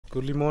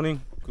Good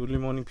morning,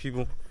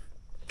 people,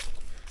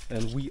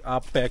 and we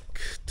are back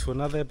to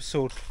another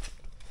episode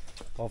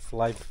of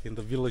Life in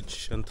the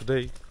Village. And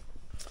today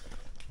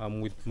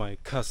I'm with my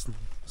cousin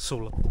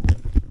Saula.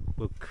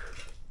 Look,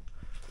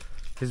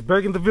 he's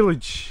back in the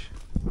village.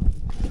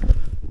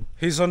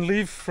 He's on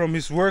leave from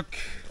his work,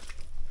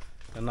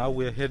 and now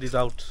we're headed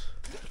out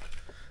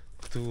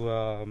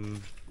to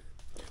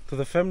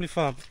the family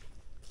farm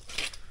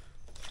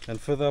and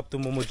further up to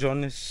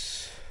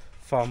Momojone's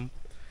farm.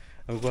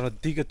 And we're gonna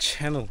dig a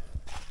channel.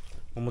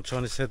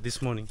 Momochone said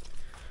this morning,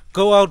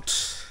 go out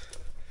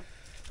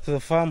to the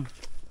farm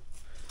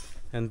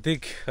and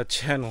dig a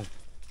channel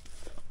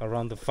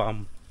around the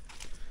farm.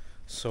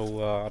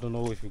 So I don't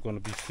know if we're gonna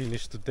be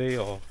finished today,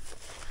 or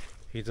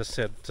he just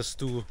said just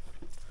do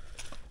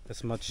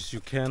as much as you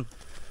can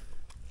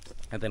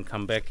and then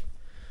come back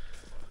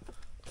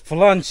for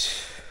lunch.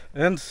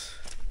 And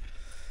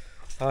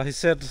he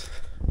said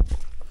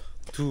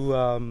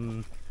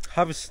to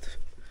harvest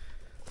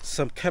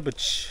some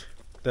cabbage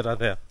that are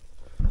there.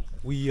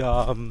 We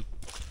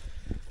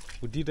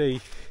did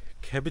a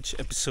cabbage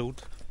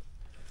episode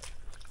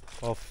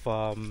of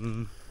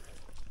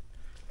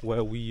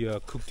where we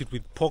cooked it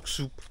with pork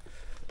soup,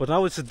 but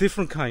now it's a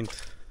different kind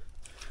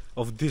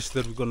of dish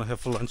that we're gonna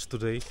have for lunch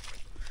today,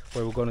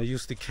 where we're gonna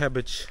use the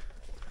cabbage,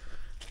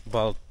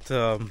 but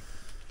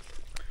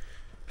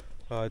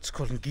it's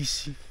called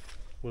ngisi,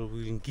 where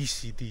we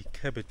ngisi the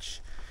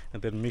cabbage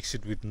and then mix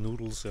it with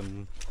noodles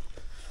and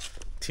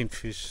tin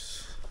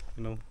fish.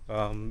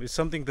 It's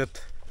something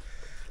that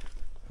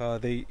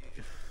they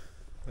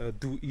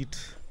do eat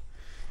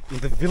in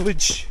the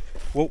village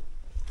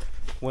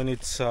when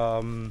it's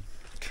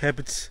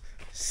cabbage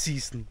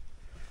season.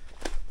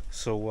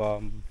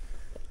 So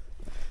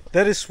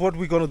that is what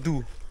we're gonna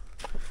do.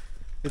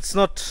 It's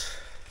not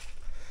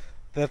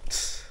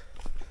that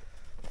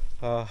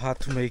hard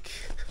to make.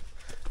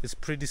 It's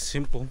pretty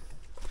simple,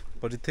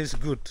 but it tastes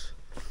good.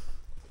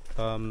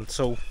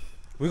 So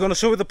we're gonna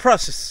show you the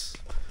process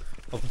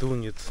of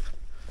doing it.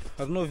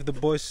 I don't know if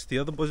the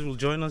other boys will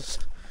join us.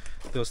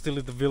 They're still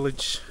in the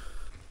village,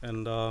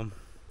 and we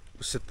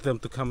said to them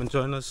to come and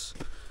join us,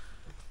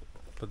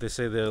 but they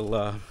say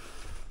they'll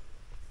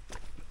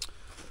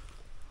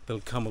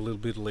come a little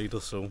bit later.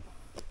 So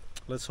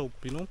let's hope.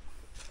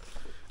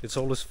 It's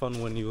always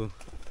fun when you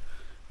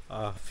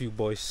are a few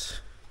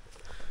boys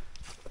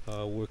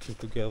working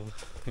together.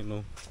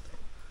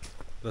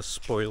 The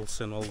spoils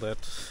and all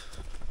that.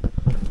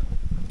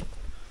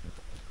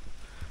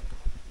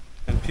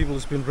 And people,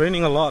 it's been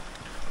raining a lot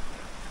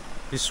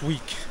this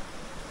week.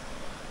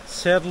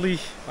 Sadly,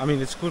 I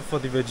mean, it's good for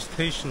the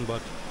vegetation,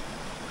 but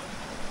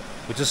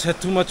we just had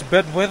too much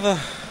bad weather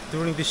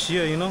during this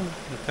year. It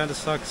kind of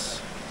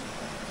sucks.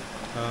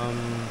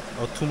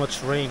 Or too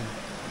much rain.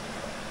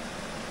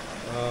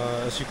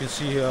 As you can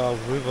see here, our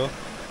river,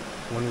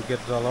 when we get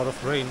a lot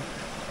of rain,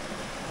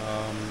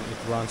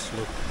 it runs.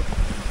 Look.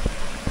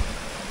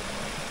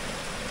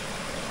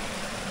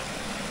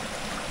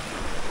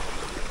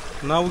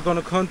 Now we're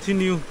gonna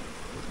continue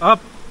up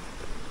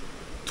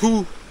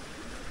to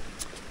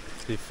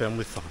the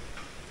family farm.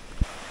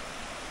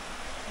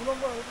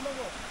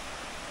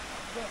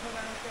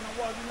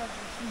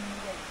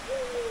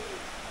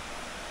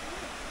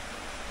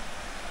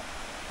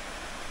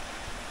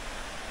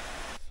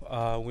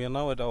 We are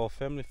now at our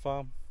family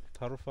farm,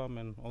 taro farm,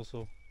 and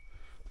also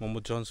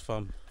Momojone's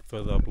farm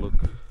further up. Look,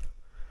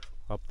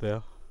 up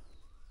there.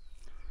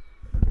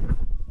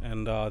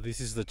 And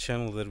this is the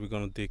channel that we're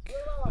gonna dig.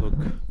 Look,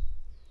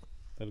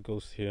 that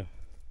goes here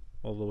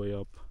all the way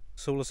up.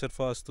 Saula said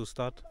for us to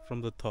start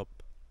from the top,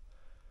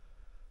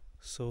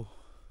 so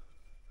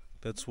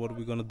that's what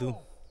we're gonna do.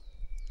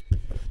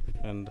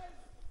 And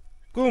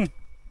boom.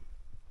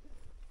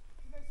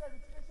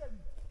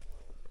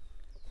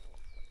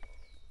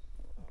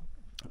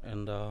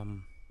 And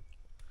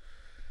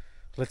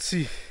let's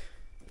see.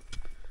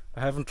 I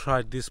haven't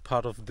tried this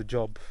part of the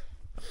job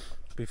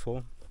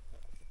before,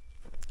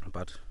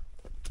 but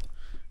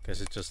I guess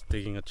it's just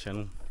digging a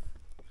channel.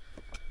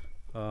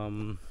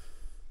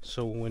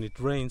 So when it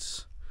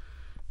rains,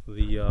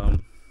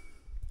 the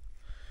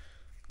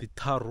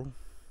taro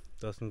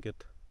doesn't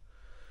get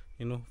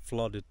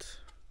flooded,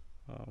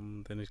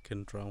 then it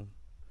can drown.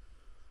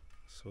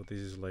 So this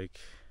is like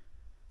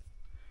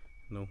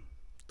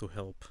to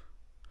help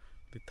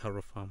the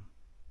taro farm,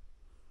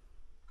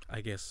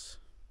 I guess.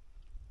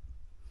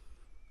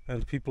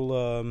 And people,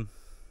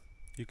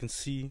 you can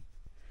see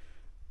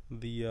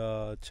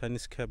the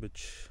Chinese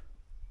cabbage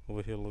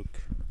over here.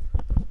 Look,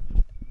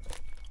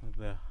 right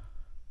there,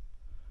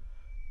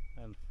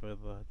 and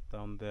further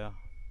down there.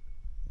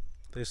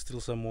 There's still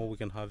some more we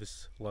can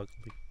harvest,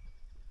 luckily.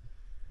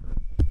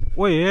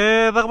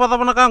 Wait, tak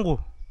apa na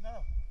kanggo?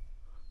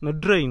 Na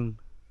drain.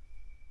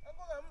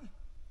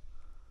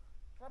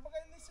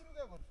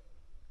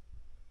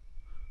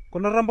 Kau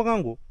na rambang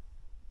kanggo?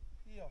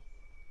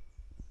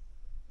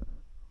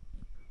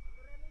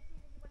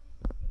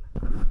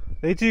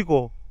 Hey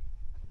Chico.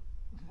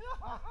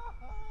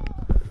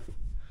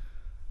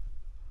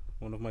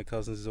 One of my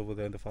cousins is over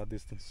there in the far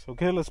distance.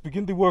 Okay, let's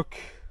begin the work.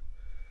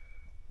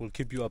 We'll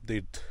keep you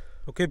updated.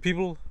 Okay,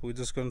 people, we're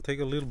just gonna take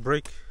a little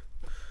break,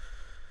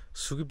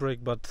 sugi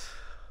break, but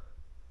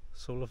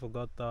Saula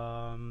forgot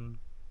the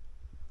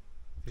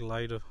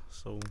lighter,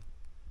 so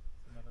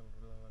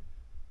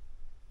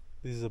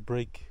this is a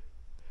break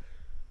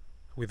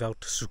without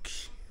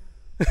Suki.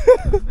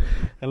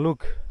 And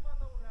look,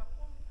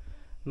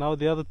 now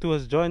the other two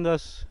has joined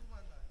us.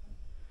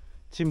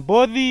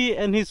 Timoci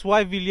and his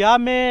wife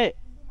Viliame.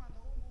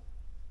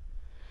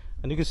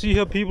 And you can see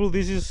here, people,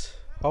 this is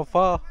how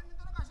far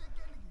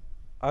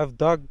I've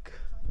dug.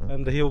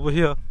 And here over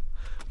here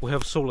we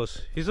have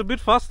Saula's. He's a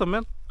bit faster,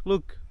 man.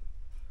 Look.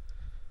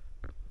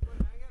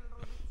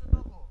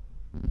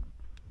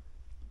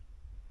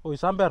 Oh,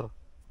 sambar.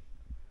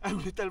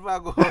 Ambital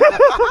bago.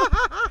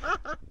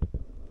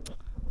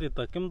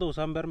 Dita, kem do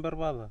sambar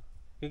berbada.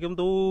 Kem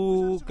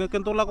do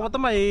kento laku mata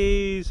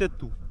mai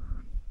setu.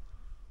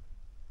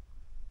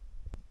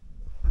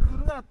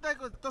 Turun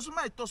teko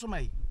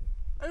tosumai.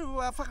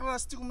 Ayo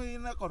afaklas tiku mai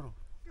na koro.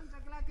 Kan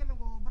sakla ke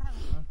ko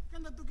barang.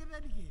 Kan tu kira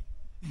diki.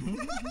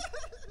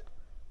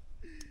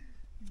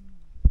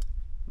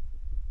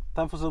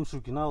 Time for some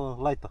suki now,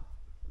 lighter.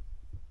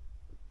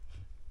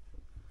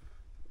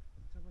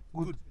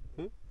 Good.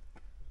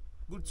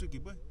 Good suki,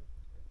 boy.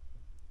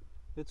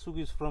 That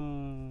suki is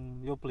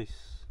from your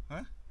place.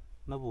 Huh?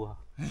 Navuti.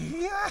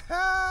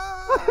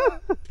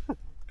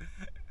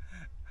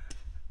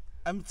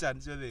 I'm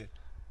chance there.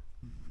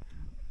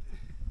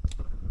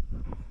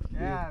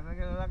 Ya,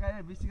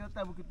 lakay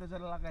bisikleta bukit sa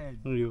lakay.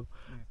 Ayo.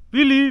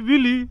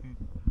 Billy.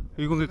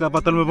 Iku ke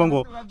kapatan me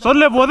bangko.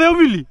 Sonle bode o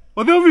Billy.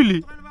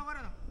 Billy.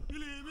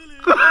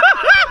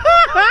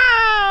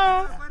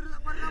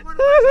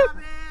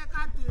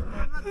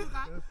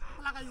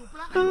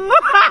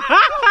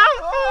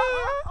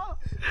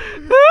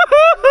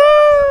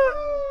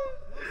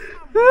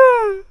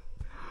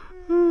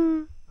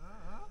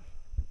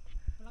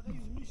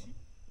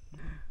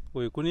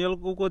 Oi, kuni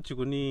algo ko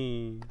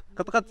chikuni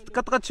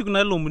kata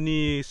chikuna lo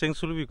muni seng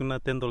sulubi kuna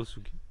 $10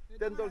 suki.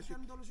 $10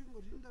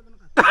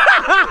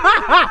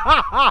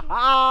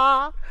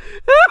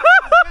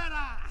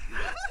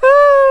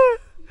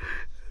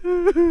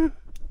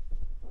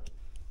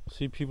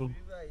 See, people,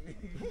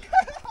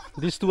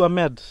 these two are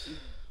mad.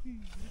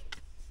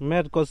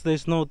 Mad because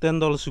there's no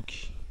 $10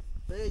 suki.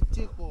 Hey,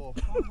 chico.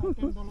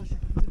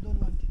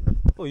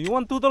 Oh, you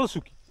want $2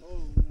 suki?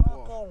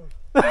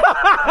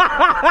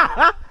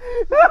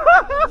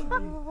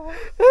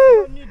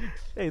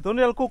 Hey, don't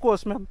yell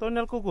cocos, man. Don't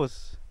yell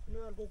cocos. No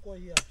coco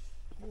here.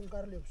 Yung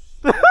Carlos.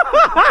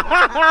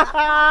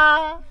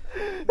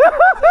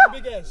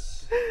 Big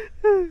ass.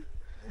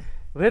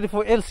 Ready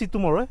for LC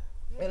tomorrow, eh?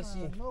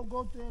 LC. No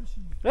go to LC.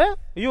 Eh?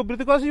 You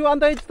because you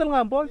underage still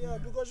nga, boy? Yeah,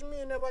 because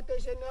me never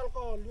taste any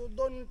alcohol. You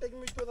don't take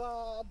me to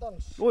the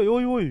adults. Oi.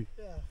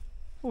 Yeah.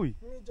 Oi.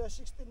 Me just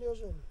 16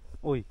 years old.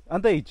 Oi.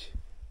 Underage.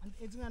 And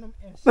it's nga ng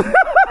S.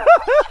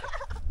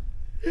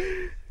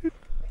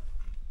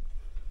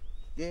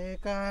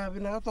 Ka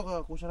binato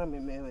ka kusara me.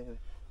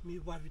 Me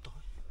babi to.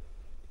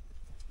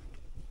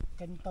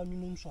 Kan tahu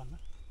minum suan.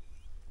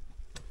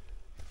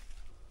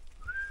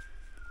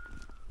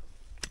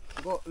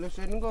 Go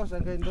lesen go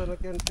sa kay do na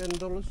ken $10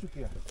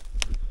 suki.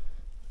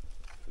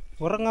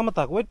 Orang nga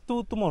matak. Wait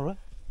to tomorrow, eh?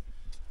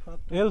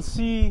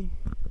 LC.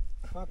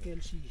 Fuck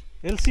LC.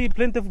 LC,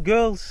 plenty of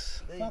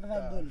girls. Fuck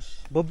that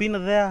girls. Bobina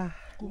there.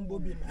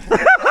 Kumbobin.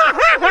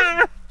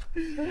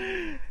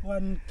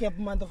 One cap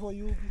month for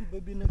you,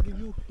 baby, na give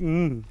you.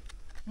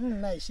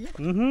 Nice, yeah?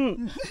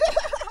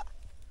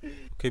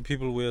 Okay,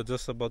 people, we are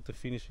just about to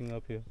finishing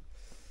up here.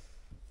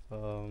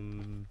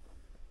 And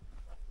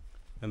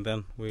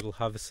then we'll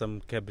have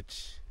some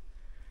cabbage.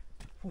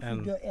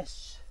 And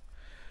S.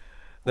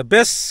 the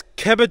best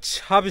cabbage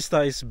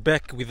harvester is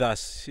back with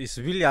us. It's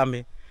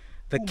Viliame,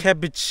 the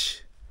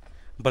cabbage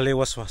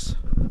balewaswas.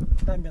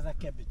 Time the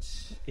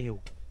cabbage. Ew.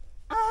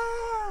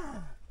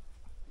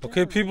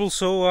 Okay, people,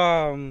 so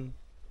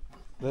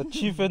the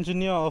chief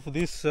engineer of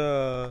this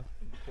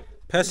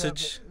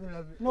passage,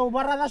 No,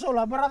 barada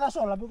sola,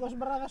 because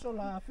barada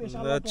sola fish.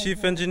 the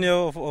chief engineer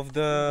of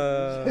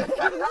the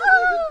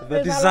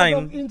There's design, a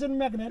lot of engine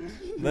magnet.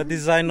 the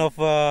design of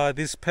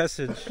this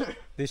passage,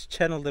 this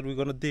channel that we're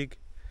gonna dig,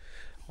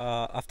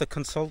 after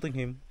consulting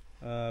him,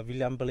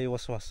 William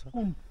Balewaswas,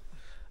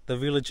 the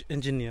village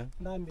engineer,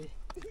 Dambe.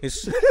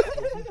 is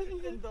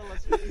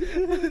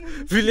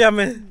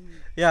William.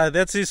 Yeah,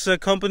 that's his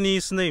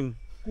company's name.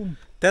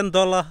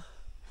 $10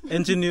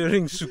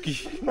 engineering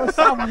suki.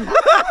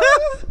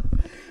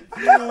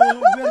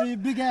 Very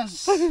big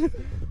ass.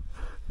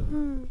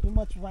 Too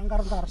much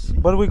vanguards.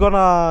 But we're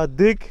gonna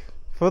dig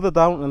further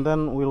down, and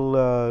then we'll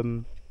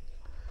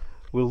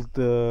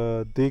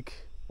dig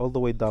all the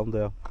way down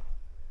there.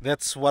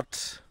 That's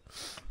what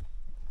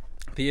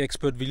the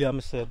expert William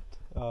said.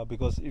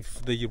 Because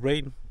if the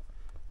rain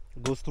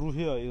goes through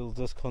here, it'll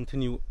just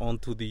continue on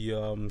to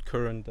the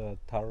current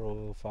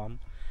taro farm,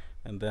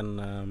 and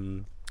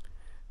then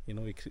you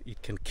know,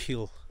 it can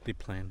kill the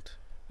plant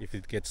if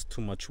it gets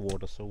too much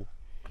water. So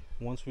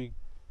from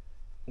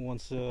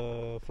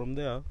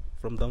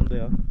down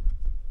there,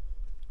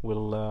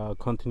 we'll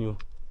continue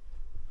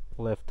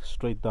left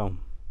straight down.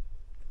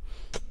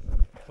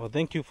 Oh,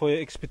 thank you for your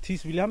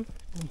expertise, Viliame.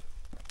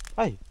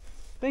 Hi,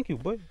 thank you,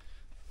 boy.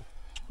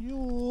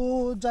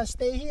 You just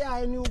stay here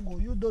and you go.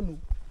 You don't know.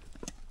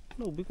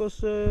 No,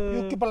 because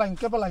You keep a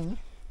line.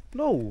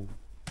 no.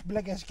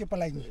 Black ass keep a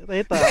line.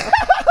 Eta.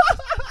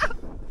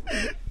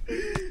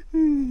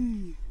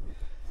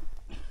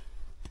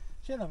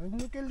 Say that,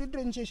 we kill the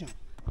train station.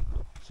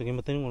 Sige,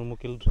 matinin mo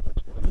kill.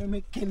 We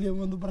make kill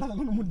you on the brother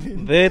on the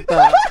train.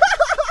 Eta.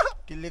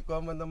 Kill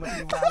ko man naman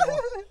yung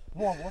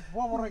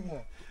Wo rek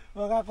mo.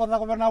 Waka kona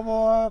ko na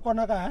po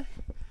kona ka.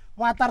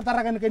 Wa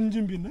tartaragan kan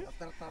jimbin.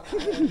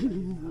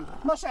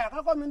 No sé,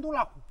 ka ko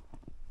mindula ko.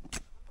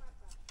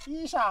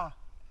 Isa.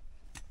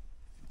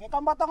 E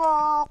kambata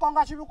ko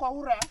nga sibu ko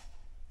ure.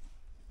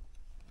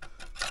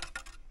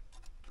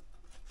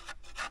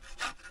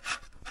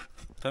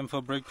 Time for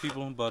a break,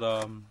 people, but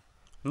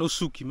no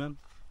suki, man.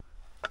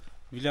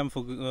 Viliame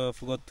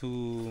forgot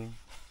to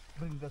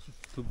bring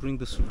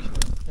the suki.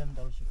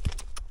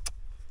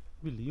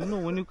 Really, you know,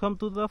 when you come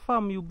to the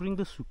farm, you bring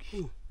the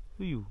suki.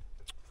 Who you?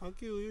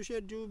 Fuck you. You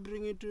said you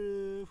bring it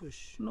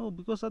fish. No,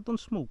 because I don't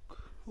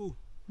smoke. Who?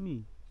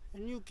 Me.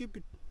 And you keep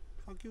it.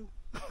 Fuck you.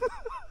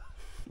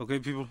 Okay,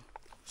 people.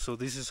 So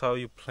this is how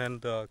you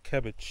plant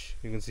cabbage.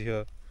 You can see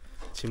here,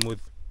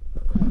 Timoci.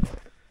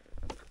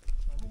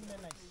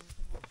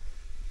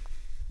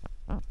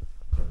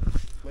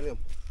 William.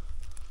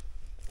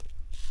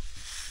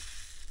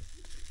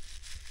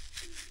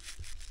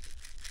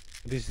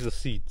 This is the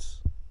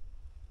seeds.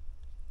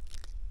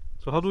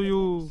 So how do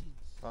you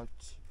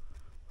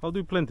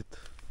plant it?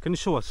 Can you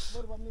show us?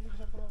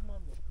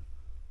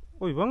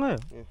 Oi, banga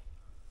ya?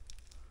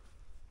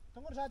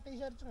 Tunggu sa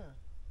t-shirt nga.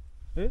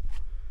 Eh?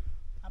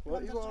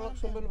 Ikaw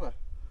alak sambal ba?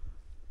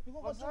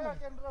 Saya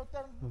kan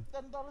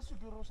 $10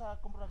 siguro sa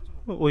kumpra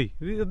siguro. Oi,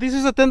 this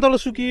is a $10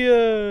 suki.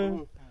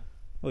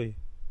 Oi.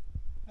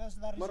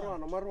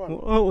 Marwan.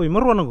 Oh, oi,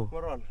 marwana go.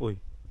 Marwan. Oi.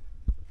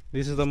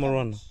 This is the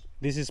marwana.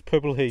 This is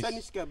purple haze.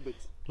 Chinese cabbage.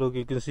 Look,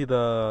 you can see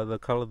the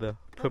color there.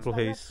 Purple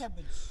haze.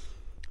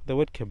 The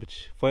wet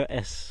cabbage for your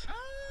S.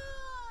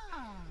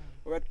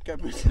 Wet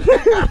cabbage.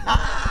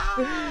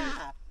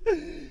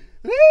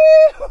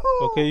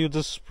 Okay, you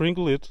just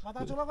sprinkle it.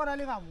 Mata coba ko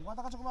dali kamu.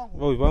 Mata ka coba ko.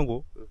 Oi,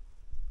 bango.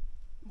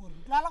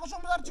 Lala ko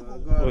sumber chiku.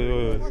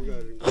 Oi.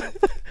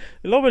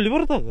 Lo beli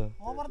berta ka?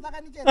 Oh, berta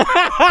kan ni chen.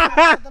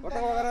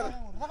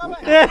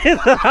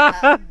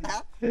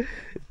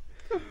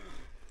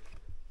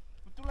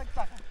 Betul lagi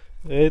tak.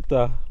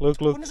 Eta, look.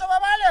 Kuni sa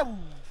babale bu.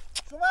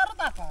 Coba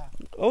rata ka.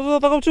 Oh, sudah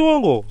takap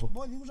cuang go.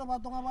 Bo di ko sa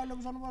batong babale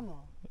bu sana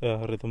mano.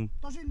 Ya, ritem.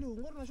 To silu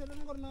ngor na sila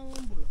ngor na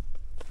mbula.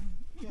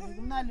 Ya,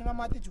 kumnali na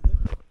mati chiku.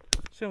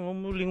 Siang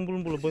muling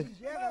bulun boy.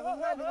 Ya,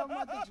 kumnali na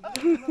mati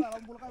chiku.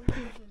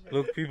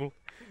 Look, people,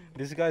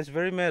 this guy is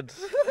very mad.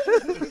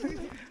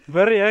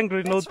 Very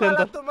angry, no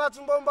tender.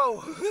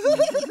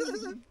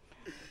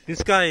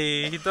 This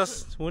guy,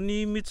 when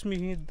he meets me,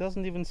 he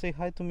doesn't even say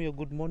hi to me or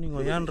good morning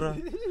or Yandra.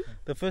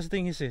 The first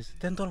thing he says,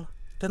 $10.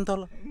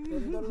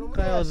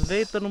 Kaya was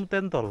data num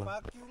 $10.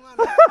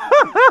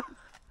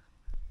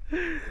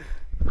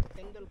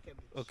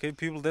 Okay,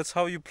 people, that's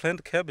how you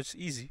plant cabbage,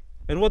 easy.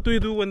 And what do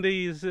you do when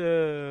they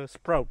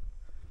sprout?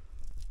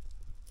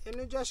 And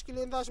you just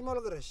clean the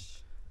small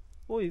grass.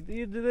 Oh,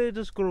 they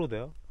just grow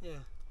there.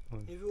 Yeah.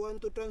 If you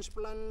want to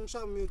transplant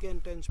some, you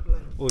can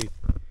transplant. Oh,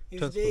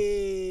 if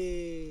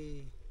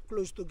they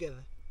close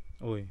together.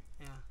 Oh,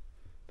 yeah.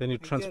 Then you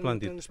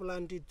transplant it.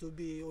 Transplant it to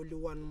be only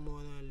one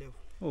more left.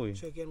 Oh,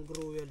 so you can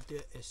grow well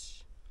to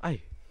S.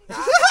 Aye.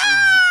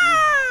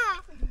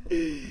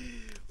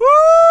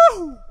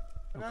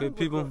 Okay,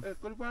 people.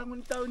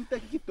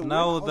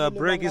 Now the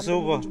break is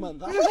over.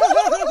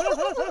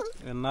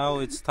 And now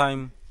it's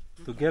time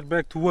to get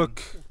back to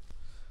work.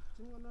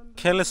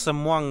 Kele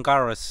semuang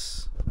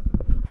garas.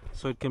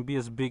 So it can be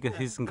as big as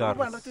his garas.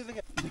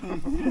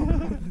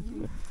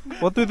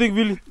 What do you think,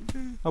 Willie,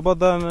 about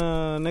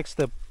the next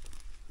step?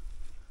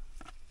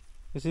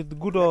 Is it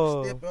good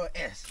or? Next step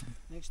S.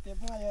 Next step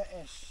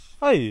S.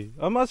 Hi,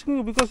 I'm asking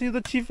you because you're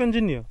the chief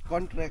engineer.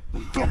 Contract.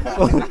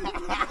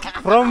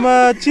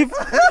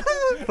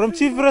 From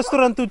chief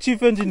restaurant to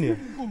chief engineer.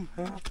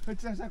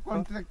 It's a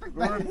contract.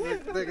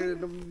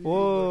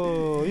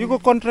 Oh, you go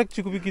contract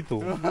cukup begitu.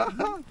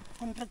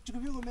 Contract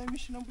cukup juga may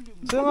mission ang beli.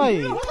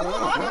 Sangai.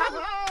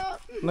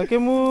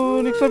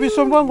 Nakemu niksa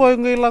bisombang ko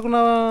ngai lak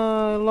na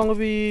long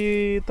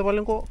bi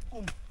tabaleng ko.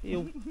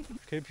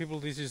 Okay, people,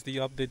 this is the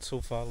update so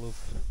far. Look.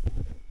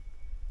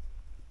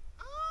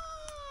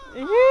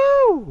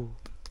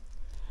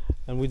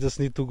 And we just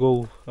need to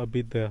go a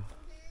bit there.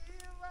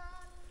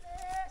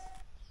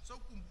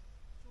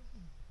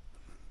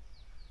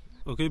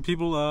 Okay,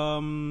 people,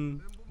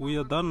 we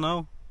are done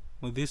now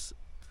with this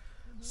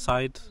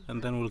side,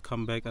 and then we'll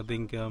come back, I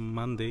think,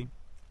 Monday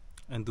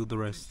and do the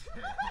rest.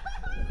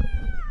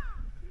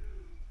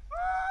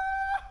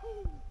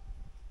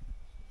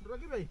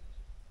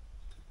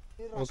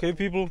 Okay,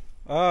 people,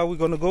 we're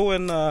gonna go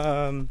and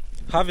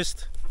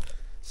harvest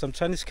some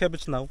Chinese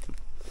cabbage now.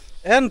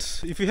 And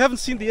if you haven't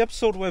seen the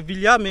episode where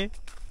Viliame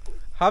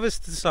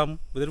harvested some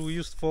that we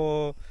used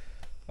for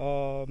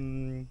what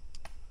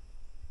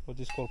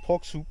is called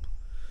pork soup.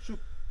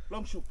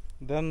 Long soup.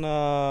 Then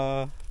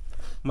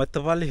my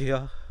tavale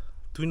here,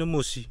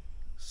 Timoci,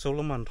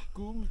 Saula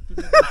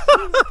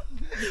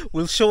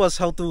will show us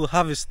how to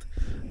harvest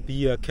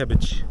the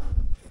cabbage.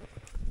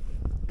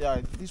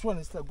 Yeah, this one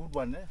is the good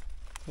one, eh?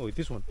 Oh,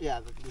 this one. Yeah,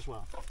 this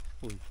one.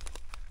 Oh.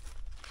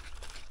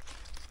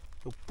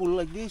 You pull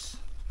like this,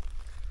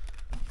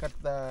 cut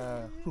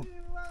the fruit.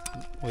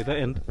 Oh, the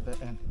end. The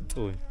end.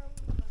 Oh.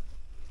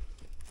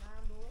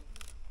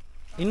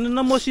 In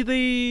Namosi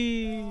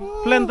they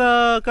plant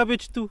the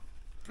cabbage too.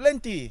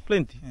 Plenty.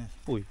 Plenty. Yeah.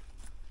 Oh.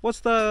 What's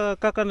the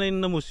kakana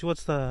in Namosi?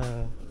 What's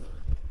the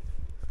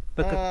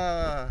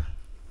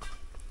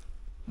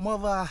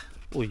mother.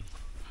 Oi.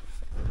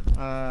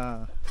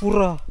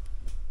 Ura.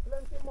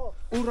 Plenty more.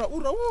 Ura.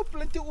 Oh,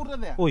 plenty ura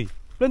there. Oi.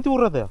 Plenty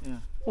ura there. Yeah.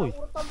 Oi.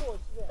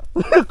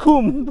 Yeah.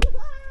 Kum.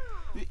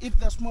 We eat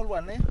the small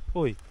one, eh?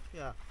 Oi.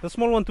 Yeah. The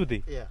small one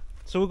today. Yeah.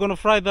 So we're gonna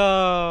fry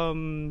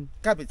the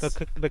Cabbage.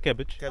 the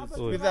cabbage. Cabbage.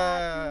 Oi. With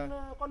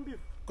Corn beef.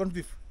 corn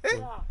beef. Eh?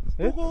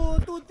 Yeah. Eh?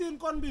 Two tin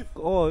corn beef.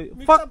 Oh,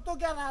 Mix fuck. up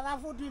together, that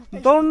food will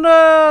taste. Don't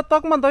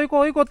talk man,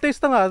 iko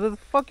taste nga.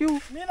 Fuck you.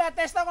 Me the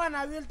taste one,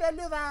 I will tell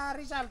you the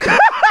result.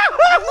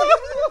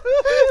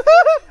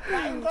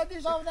 I'm ready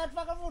of that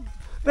fucking food.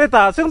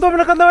 Teta, sing to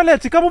na kanda wala,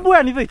 chika mo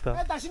buyan ni teta.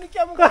 Eta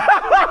sinikia mo.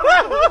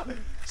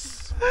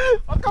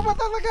 Ang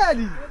kamata na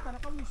gani.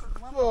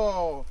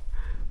 Oh.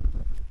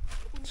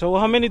 So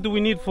how many do we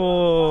need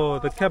for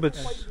the cabbage?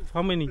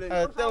 How many?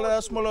 Tell the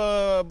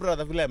smaller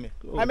brother Viliame.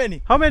 How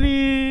many? How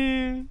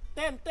many?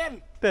 10.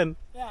 10.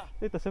 Yeah.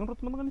 Teta, sang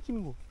rot man kan sini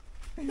ko.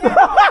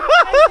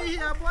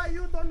 Yeah, boy,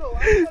 you don't know.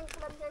 I will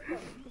plan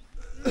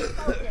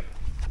that.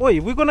 Oi,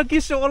 we gonna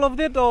kiss all of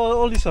that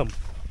or only some?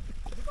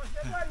 Because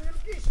that one will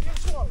kiss, will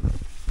small.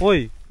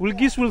 Oi, will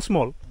kiss will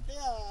small.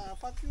 Yeah,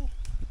 fuck you.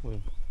 Oi.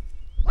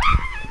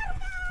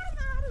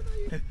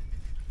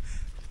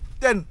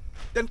 10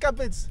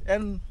 cabbage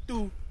and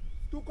 2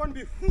 corn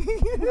beef.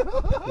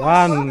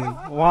 One.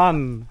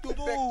 One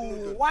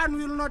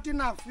will not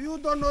enough. You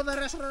don't know the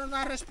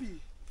recipe.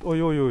 Oi.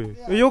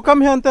 Yeah. You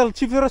come here and tell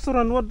chief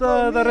restaurant what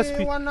the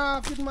recipe.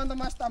 Wanna feed man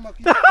my stomach.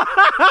 Feed man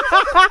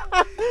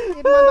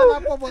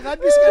the popo. That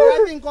biscuit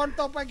I think on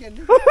top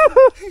again.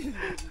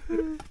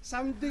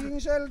 Something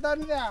well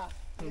done there.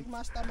 Make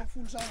my stomach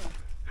full somewhere.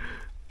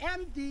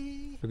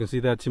 Empty. You can see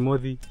that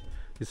Timoci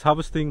is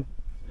harvesting.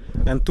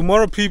 And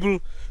tomorrow,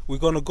 people, we're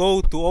gonna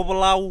go to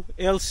Overlau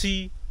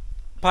LC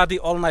party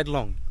all night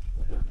long.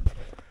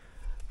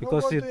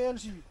 Because go to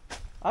LC.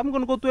 I'm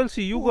gonna go to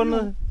LC. You Who,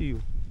 gonna you?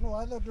 No,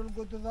 I thought you'll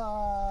go to the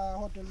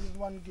hotel with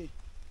one gate.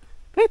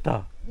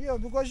 Teta. Yeah,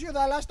 because you the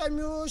last time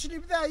you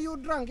sleep there, you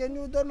drunk and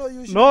you don't know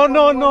you sleep. No.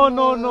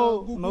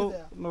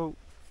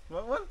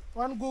 what?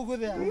 One Google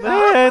there.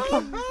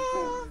 Teta.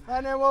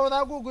 And then what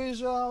that Google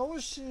is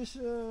who's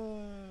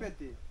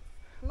Petty.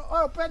 no,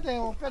 oh Pete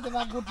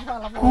that good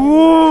fella.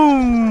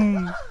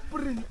 Boom.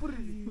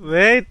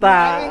 Teta.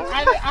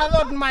 I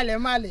thought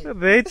Male.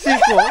 Wait,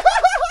 Chico.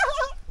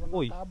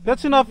 Oi,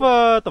 that's enough.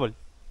 Tabal.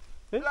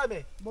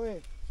 Viliame.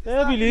 Boy,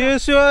 Billy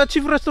is your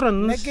chief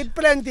restaurant. make it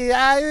plenty.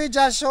 I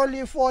just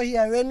only 4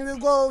 here. When we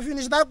go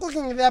finish that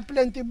cooking, there are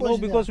plenty boys. No,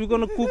 because we're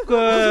gonna cook.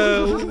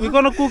 We're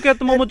gonna cook at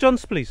Momo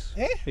John's place.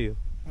 Eh? Here.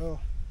 Oh.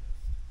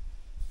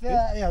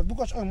 Yeah,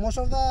 because most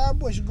of the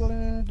boys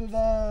going to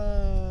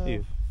the.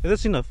 Here.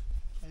 That's enough.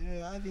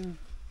 I think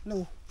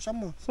no, some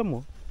more. Some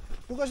more.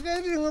 Because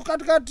then you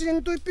cut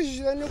into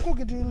pieces, then you cook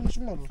it in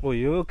small. Oh,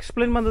 you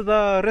explain man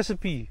the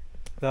recipe.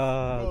 The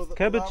No,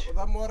 cabbage.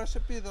 The more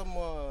recipe, the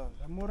more.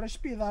 The more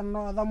recipe, the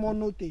more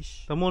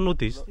notice. The more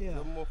notice. Yeah.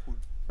 The more food.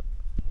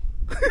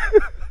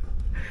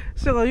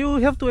 So you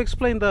have to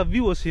explain the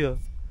viewers here.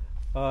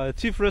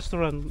 Chief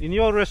restaurant in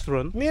your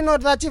restaurant. Me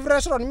not the chief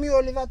restaurant, me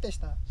only the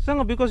tester.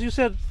 Sanga, because you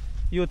said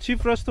you're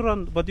chief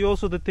restaurant, but you're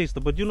also the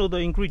taster, but you know the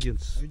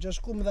ingredients. You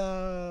just come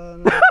the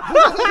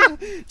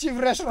chief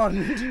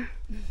restaurant.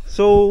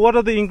 So what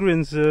are the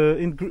ingredients?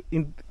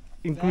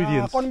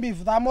 Ingredients. Corn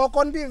beef. The more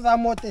corn beef, the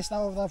more taste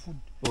of the food.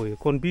 Oh yeah,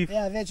 corned beef.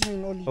 Yeah, that's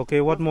mean only. Okay,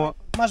 what more?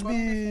 Must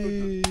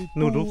be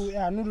Noodles.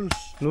 Yeah, noodles.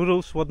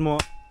 Noodles. What more?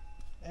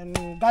 And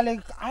garlic,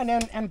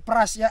 onion, and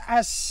press your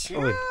ass. Oh,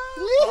 wait.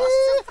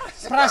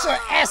 Press your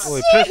ass. Oh,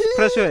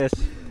 press your ass.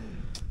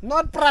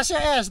 Not press your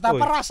ass, the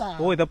parasa.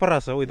 Oh, the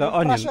parasa. Oh, the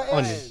Press onion. your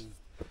Onion. ass.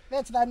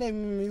 That's the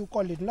name you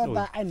call it, not Oh.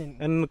 the onion.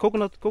 And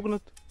coconut.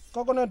 Coconut.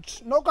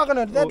 No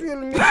coconut. That Oh.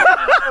 will mix.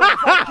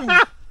 Fucking.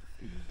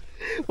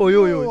 Oh.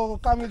 You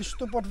come with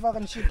stupid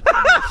fucking shit.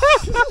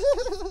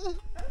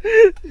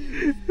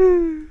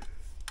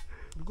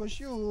 Because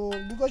you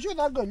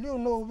that girl, you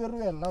know very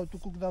well how to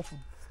cook that food.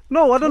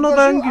 No, I don't know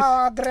Because you the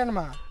are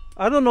grandma.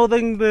 I don't know the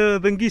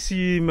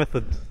ngisi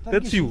method.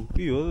 That's Ngisi. you.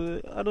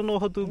 You. I don't know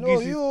how to No,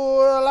 ngisi. you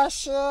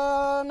last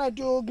night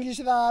you give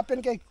the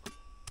pancake.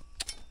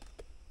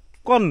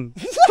 Con.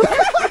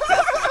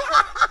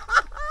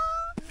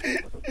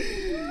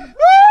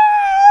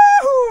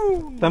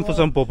 Time for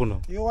some popo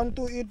now. You want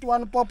to eat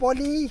one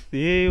popoli?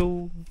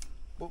 Ew.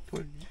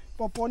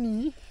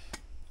 Poponi.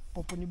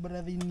 Poponi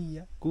brother ini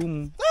ya.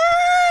 Kum.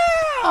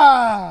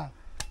 Ah!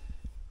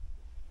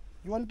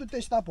 You want to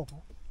taste that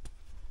popo?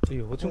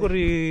 Ew, what's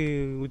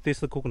going we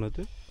taste the coconut?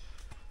 Eh?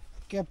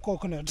 Cape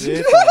coconut.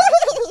 Yeah.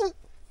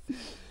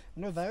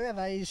 No,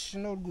 that is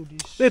not good.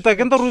 Tá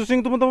quem tá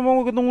rusing tu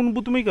mau que não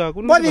butu miga.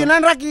 Bodi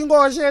nan raki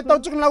ngo se to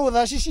tsuk na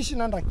uda sisi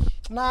nan raki.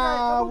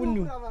 Na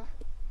wunu.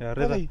 Yeah,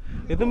 reda.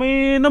 Ito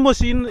may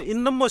namosi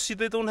in namosi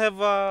they don't have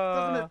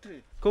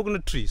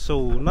coconut tree.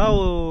 So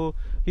now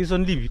he's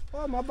on leave.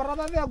 Oh, my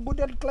brother they are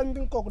good at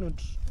climbing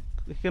coconut.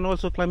 He can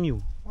also climb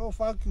you. Oh,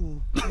 fuck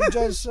you. You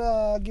just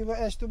give a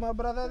S to my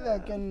brother, they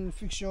can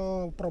fix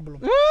your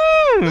problem.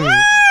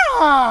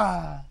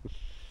 Ah!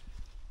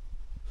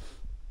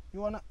 You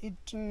wanna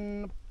eat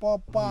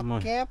Papa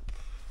Cap?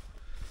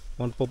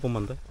 One Papa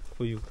Manda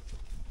for you.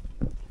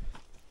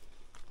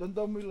 Don't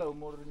tell me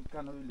more in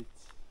Kano village.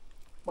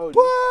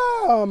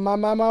 Wow,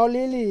 Mama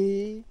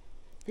Maulili.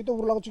 Kita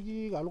ulang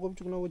cuci, kalau kau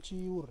cuci na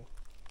waci ure.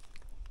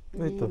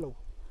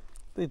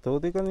 Ito,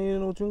 they can eat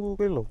no chungu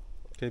kilo.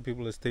 Okay,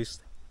 people, let's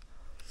taste.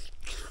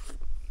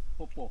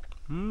 Popo.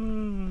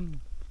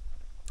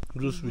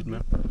 Real sweet,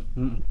 man.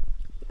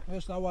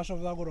 Where's the wash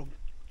of the gorog?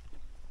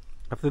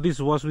 After this,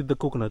 wash with the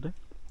coconut, eh?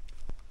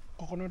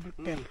 Coconut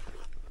tail.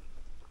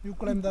 You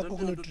climb the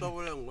coconut tree.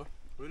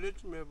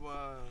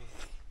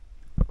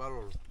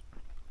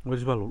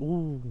 Where's Balol?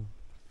 Ooh.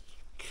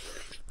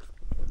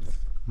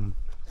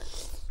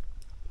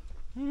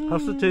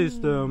 How's the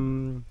taste,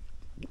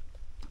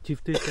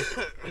 Chief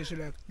Taster? It's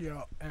like,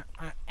 yeah.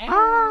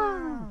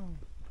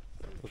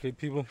 Okay,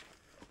 people.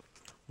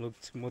 Look,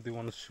 Timoci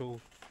want to show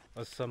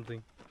us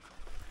something.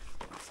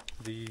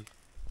 The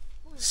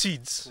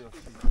seeds.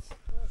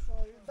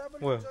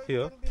 Well,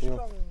 here.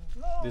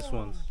 This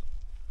ones.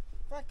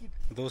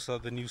 Those are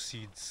the new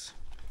seeds.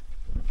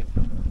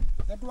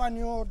 That one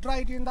you dry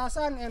it in the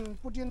sun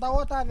and put in the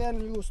water,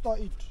 then you store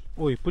it.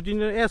 Oh, put in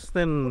your ass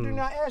then. Put in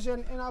your ash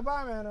and in a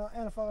bar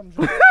and farm.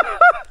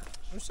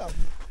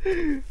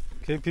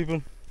 Okay,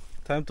 people.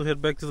 Time to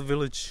head back to the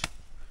village.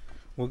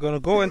 We're gonna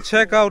go and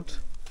check out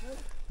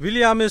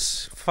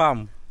Viliame's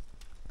farm,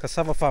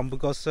 cassava farm,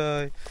 because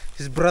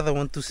his brother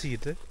wants to see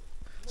it. Eh?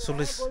 So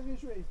let's.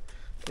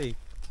 Hey,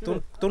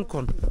 don't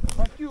con.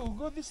 Fuck you,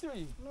 go this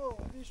way. No,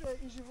 this way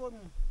is easy for me.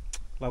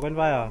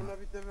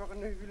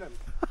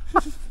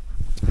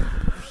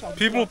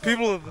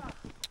 People,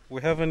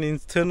 we have an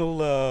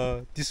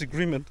internal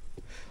disagreement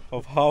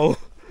of how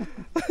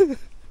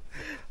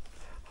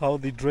how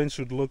the drain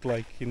should look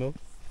like. You know,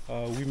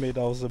 we made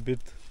ours a bit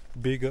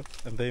bigger,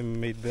 and they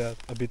made that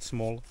a bit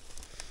smaller.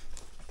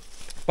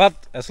 But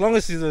as long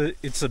as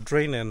it's a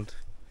drain and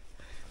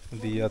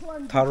the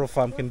taro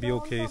farm can be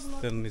okay,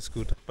 then it's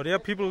good. But yeah,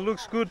 people, it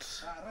looks good.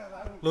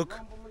 Look.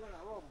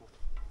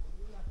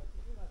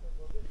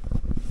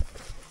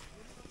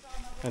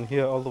 And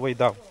here all the way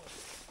down.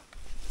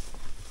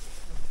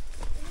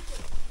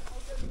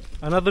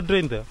 Another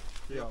drain there?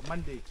 Yeah,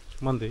 Monday.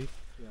 Monday?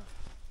 Yeah.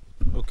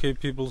 Okay,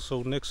 people,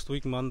 so next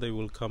week Monday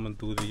we'll come and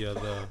do the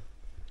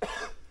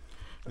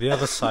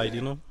other side,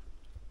 you know.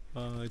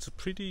 It's a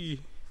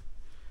pretty...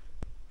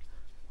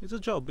 It's a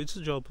job,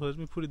 let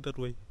me put it that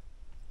way.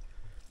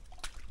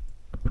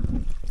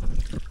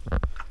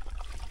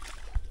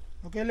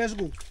 Okay, let's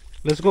go.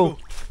 Let's go.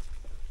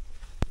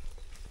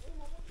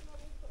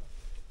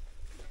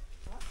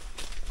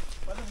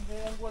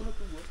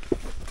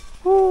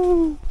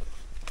 Woo.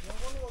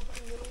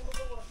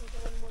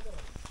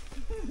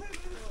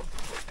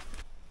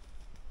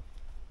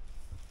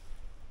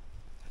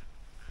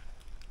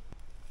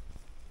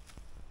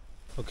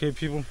 Okay,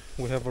 people,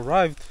 we have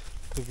arrived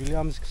to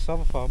Viliame's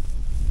cassava farm.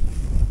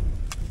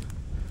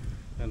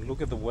 And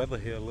look at the weather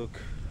here, look.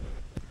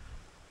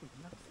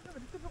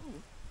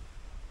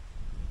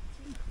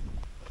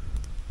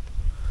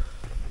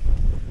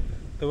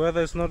 The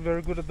weather is not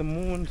very good at the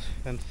moment,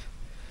 and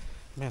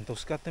man,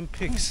 those goddamn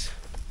pigs,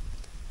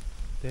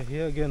 they're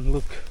here again.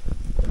 Look,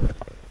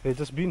 they've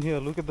just been here.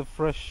 Look at the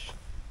fresh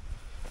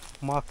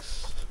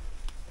marks.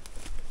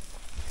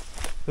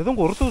 They don't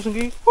go to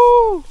Sungi.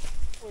 Woo!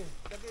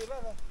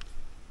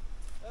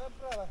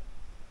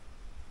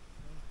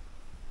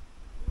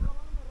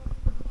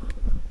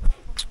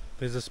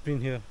 They've just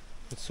been here.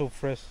 It's so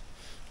fresh.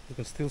 You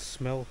can still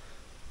smell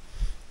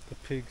the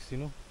pigs, you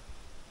know.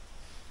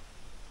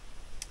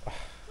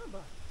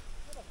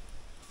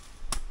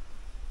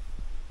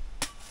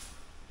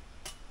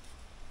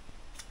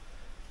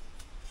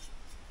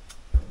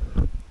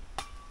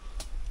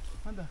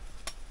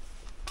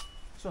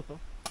 Soto.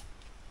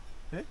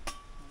 Eh?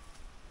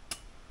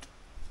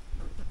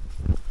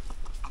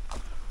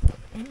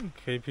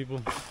 Okay,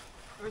 people.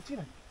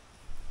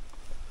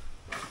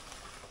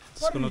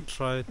 Just gonna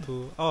try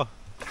to. Oh,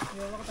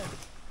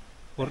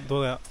 what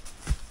do I?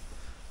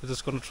 We're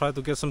just gonna try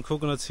to get some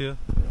coconuts here.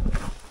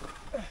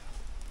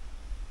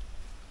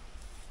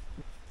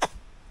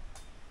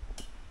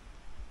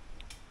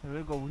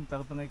 We'll go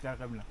untar to na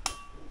ikakabla.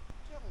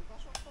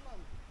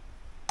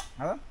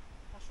 Ha?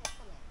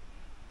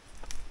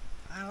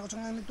 Ako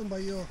sangan itu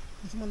bayo,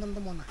 cuma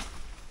teman-teman na.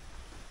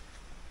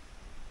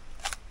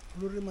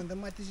 Luri man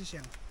mati si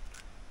siang.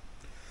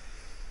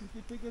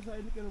 Kita sa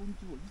ini kaya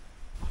muncul.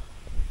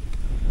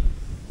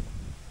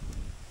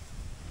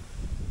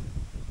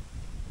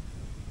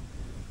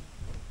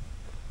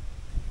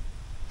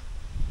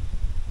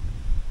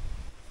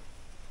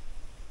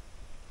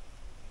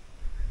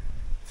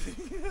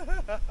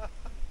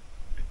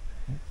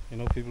 You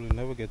know, people will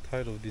never get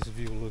tired of this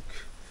view. Look,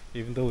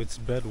 even though it's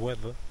bad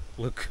weather,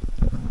 look.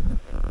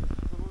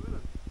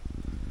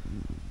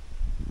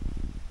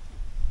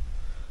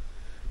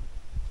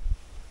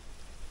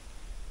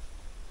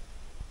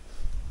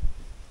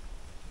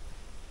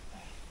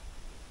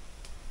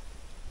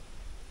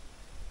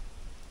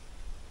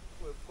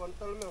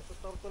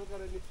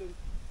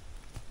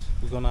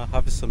 We're gonna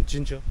harvest some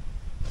ginger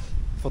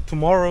for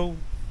tomorrow,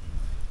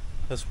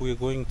 as we're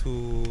going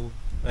to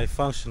a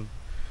function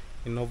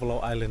in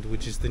Noodles Island,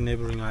 which is the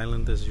neighboring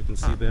island, as you can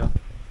see there.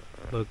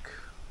 Look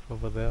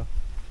over there.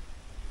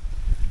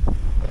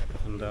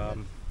 And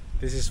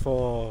this is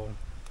for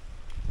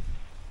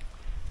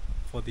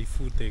the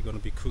food they're gonna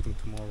be cooking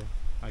tomorrow,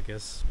 I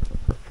guess.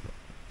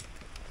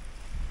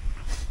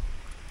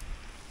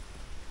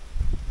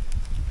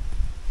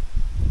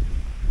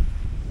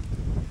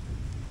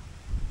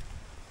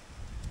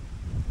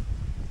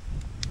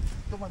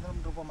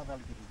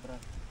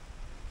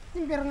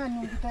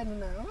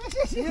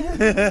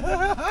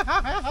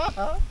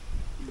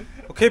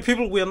 Okay,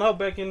 people, we are now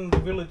back in the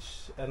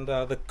village, and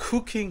the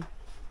cooking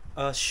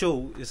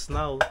show is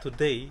now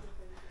today.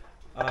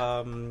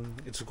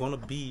 It's gonna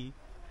be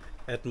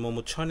at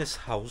Momochone's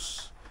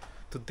house.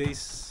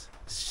 Today's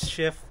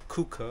chef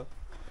cooker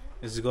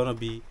is gonna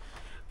be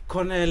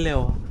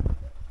Atila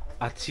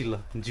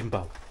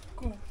Dibau.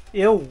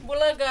 Yo.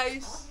 Bola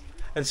guys.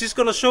 And she's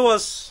gonna show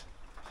us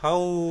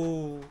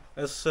how,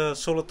 as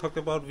Saula talked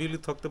about, Vili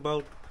talked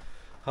about,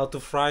 how to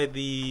fry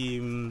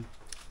the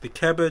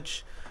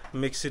cabbage,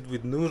 mix it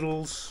with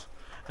noodles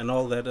and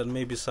all that, and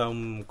maybe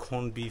some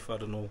corned beef. I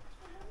don't know.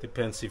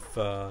 Depends if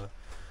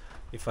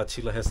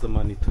Atila has the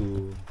money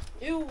to.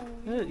 You,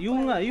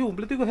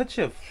 let's go head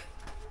chef.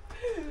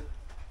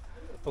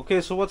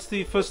 Okay, so what's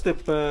the first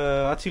step,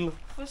 Atila?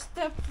 First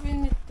step, we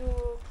need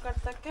to cut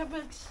the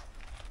cabbage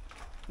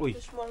Oi.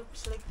 to small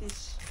pieces like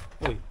this.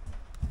 Oi.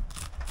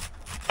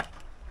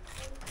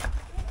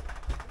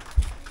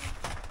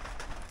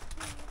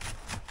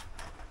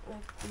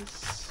 Like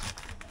this.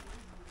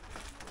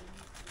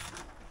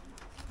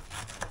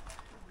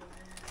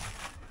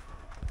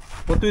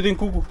 What do you think,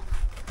 Kuku?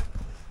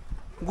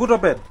 Good or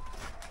bad?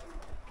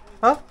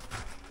 Huh?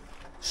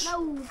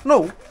 No.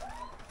 No?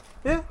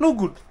 Yeah, no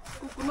good.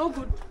 Kuku no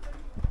good.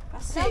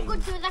 No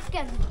good to the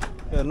skin.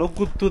 Yeah, no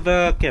good to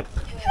the cap.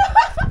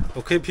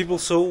 Okay, people,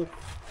 so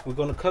we're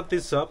gonna cut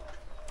this up,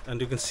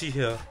 and you can see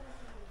here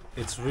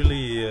it's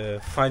really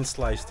fine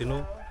sliced, you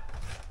know,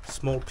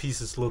 small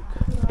pieces. Look.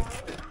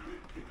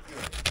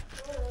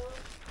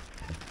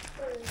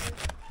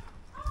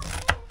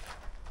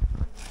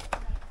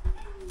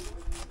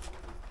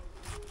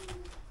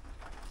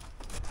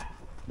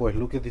 Boy,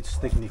 look at this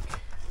technique.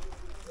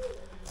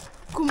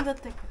 Come the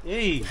tech.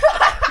 Hey!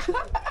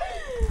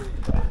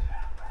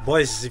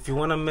 Boys, if you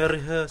wanna marry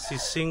her,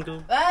 she's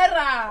single.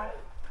 Vera.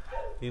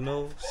 You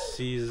know,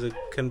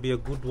 can be a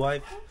good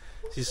wife.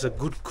 She's a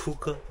good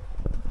cooker.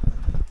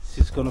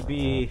 She's gonna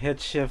be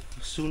head chef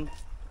soon.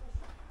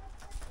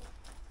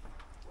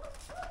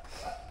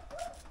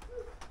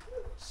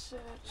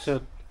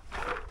 So,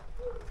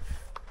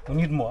 we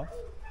need more.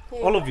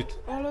 Yeah. All of it.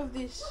 All of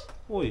this.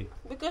 Oi.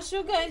 Because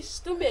you guys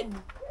too many.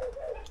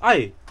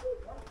 Aye.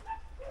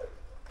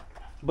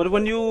 But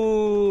when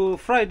you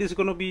fry it, it's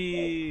gonna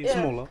be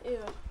smaller.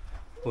 Yeah.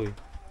 Oi.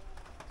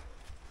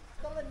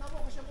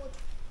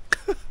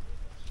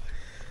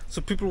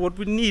 So people, what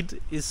we need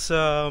is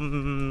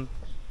some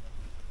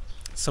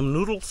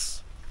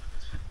noodles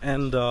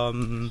and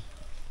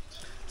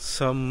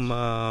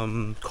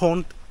some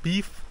corned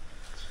beef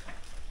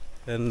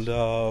and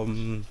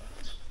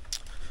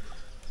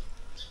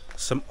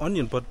some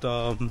onion, but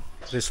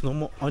there's no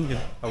more onion.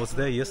 I was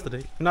there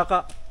yesterday.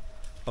 Naka.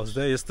 I was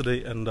there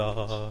yesterday, and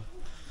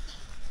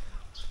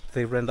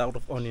they ran out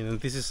of onion,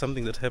 and this is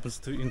something that happens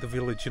in the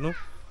village, you know.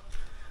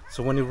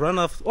 So when you run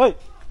out,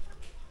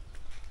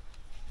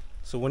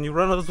 so when you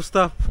run out of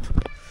stuff,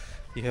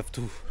 you have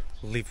to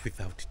live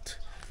without it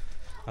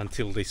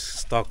until they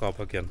stock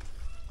up again.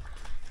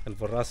 And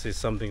for us, it's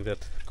something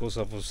that goes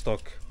up of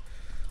stock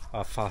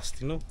fast,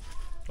 you know,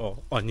 or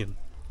onion.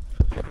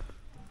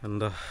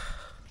 And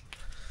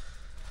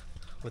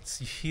let's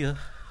see here.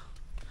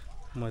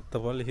 My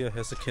Tavali here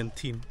has a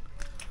canteen.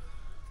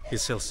 He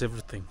sells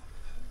everything,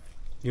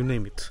 you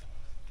name it.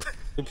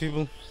 Hey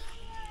people,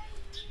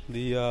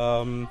 the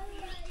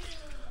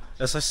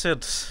as I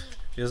said,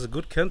 he has a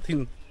good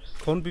canteen.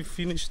 Corned beef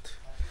finished,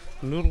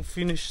 noodle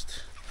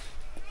finished.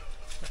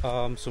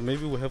 So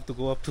maybe we have to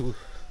go up to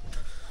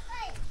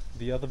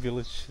the other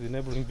village, the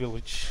neighboring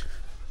village,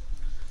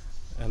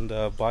 and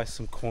buy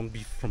some corned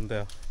beef from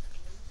there.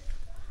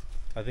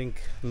 I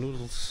think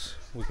noodles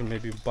we can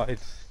maybe buy it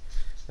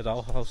at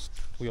our house.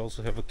 We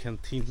also have a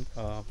canteen.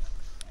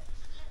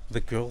 The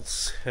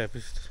girls have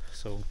it.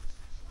 So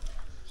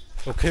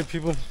okay,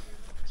 people,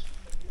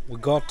 we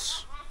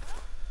got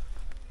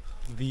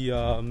the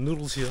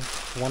noodles here,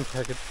 1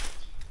 packet,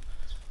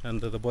 and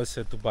the boys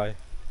said to buy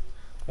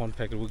 1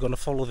 packet. We're gonna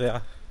follow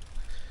their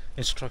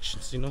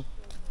instructions, you know.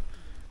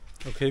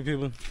 Okay,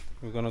 people,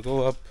 we're gonna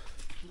go up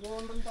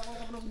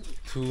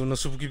to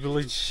Navuti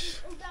village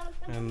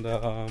and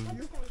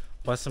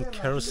buy some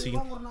kerosene.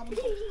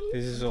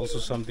 This is also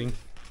something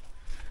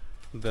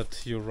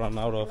that you run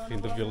out of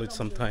in the village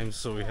sometimes,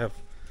 so we have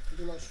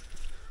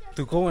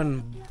to go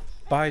and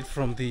buy it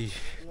from the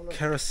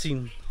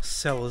kerosene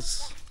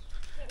sellers.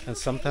 And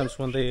sometimes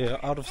when they are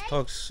out of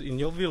stocks in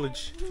your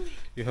village,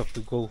 you have to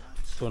go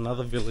to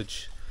another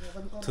village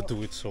to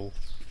do it. So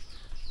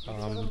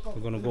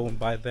we're gonna go and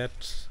buy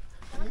that.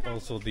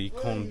 Also the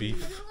corned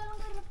beef.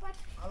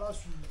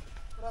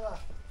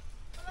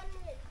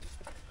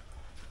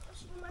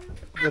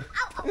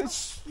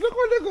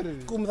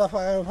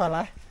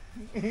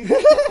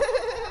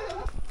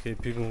 Okay,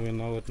 people, we're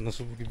now at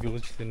Navuti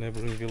village, the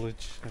neighboring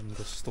village, and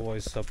the store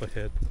is up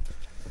ahead.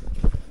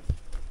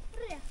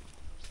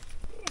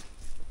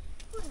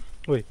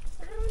 Wait.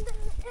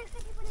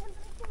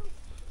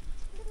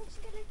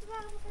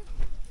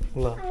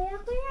 Hola.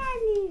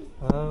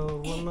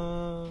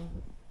 Wanna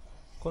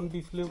corned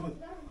beef flavor?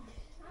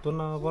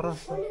 Tuna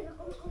varasa.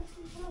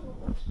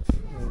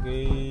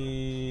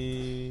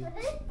 Okay.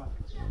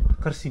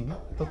 Karsin,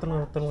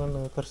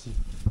 tengah karsi.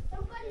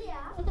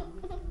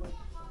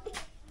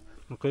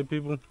 Okay,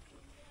 people,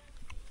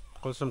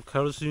 got some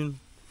kerosene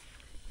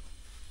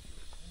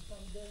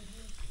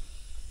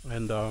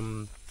and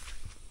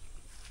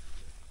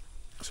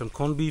some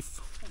corned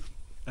beef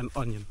and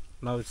onion.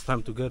 Now it's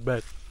time to get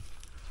back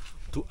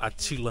to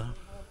Atila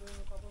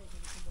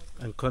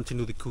and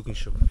continue the cooking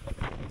show.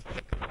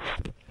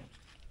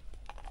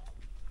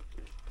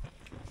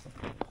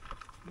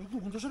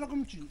 Okay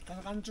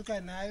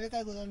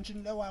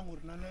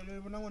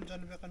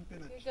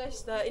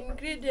guys, the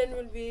ingredient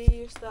will be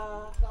used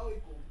the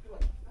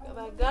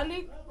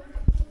garlic,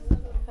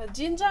 the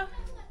ginger,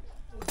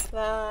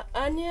 the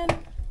onion.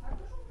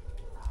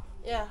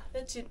 Yeah,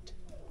 that's it.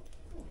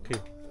 Okay.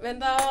 When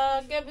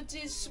the cabbage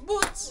is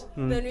boots,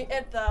 then we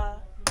add the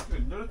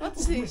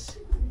what's this?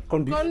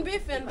 Corned beef. Corned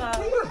beef and the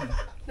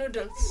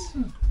noodles.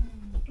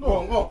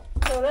 Go.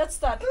 So let's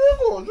start.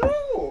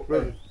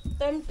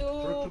 Time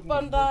to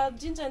pound the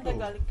ginger and the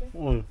garlic.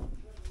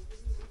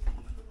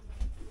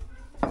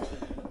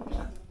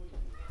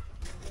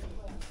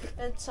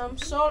 Add some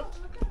salt.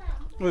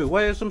 Wait,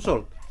 why some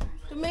salt?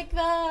 To make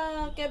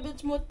the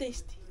cabbage more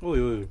tasty.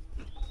 Wait.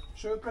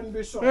 So it can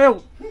be salt.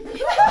 Ew.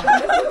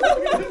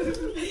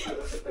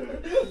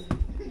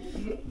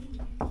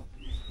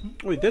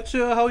 Wait, that's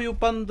how you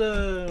pan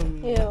the...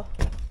 Yeah.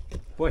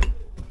 Boy.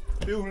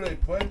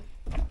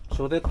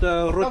 So that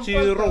roti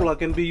roller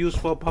can be used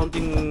for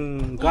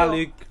pounding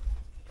garlic,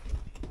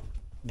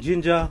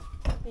 ginger.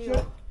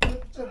 Yeah.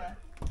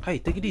 Hey,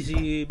 take it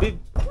easy, babe.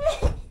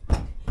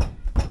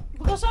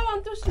 Because I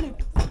want to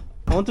sleep.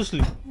 I want to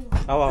sleep.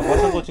 I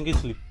wasn't watching it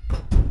sleep.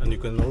 And you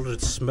can already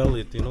smell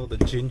it, you know, the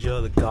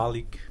ginger, the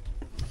garlic.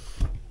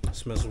 It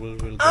smells really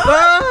good.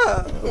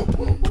 Ah!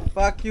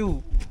 Fuck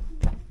you.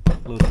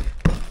 Look.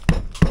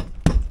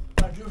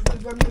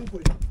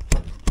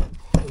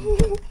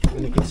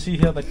 And you can see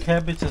here the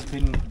cabbage has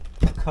been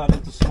cut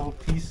into small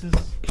pieces.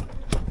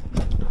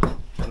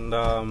 And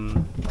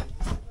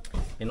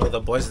you know, the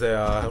boys, they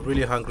are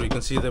really hungry. You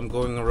can see them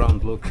going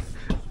around, look.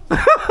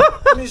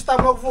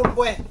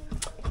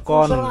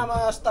 Gone.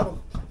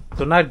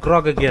 Tonight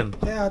grog again.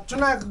 Yeah,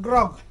 tonight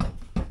grog.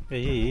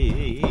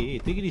 Hey,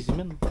 take it easy,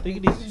 man. Take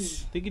it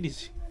easy. Take it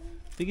easy.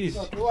 Take it easy.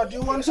 What,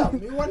 you want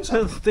some? You want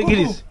some? Take it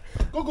easy.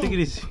 Take it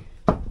easy.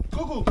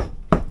 Cuckoo.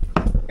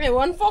 Hey,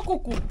 one for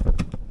cuckoo.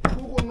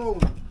 Cuckoo, no.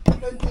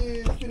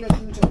 Plenty spinach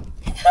inside.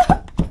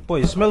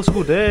 Boy, it smells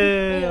good,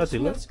 eh? Yeah,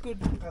 Atila? smells good.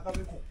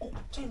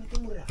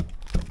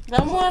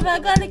 The more the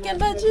garlic and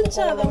the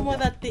ginger, the more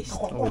the taste.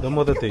 Oh, the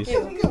more the taste.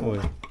 Oh,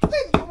 yeah.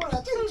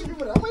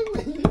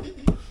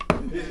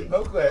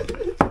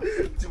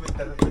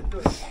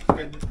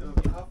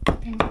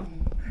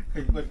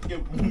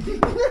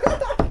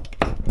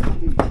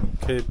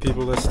 Okay,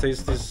 people, let's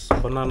taste this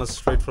banana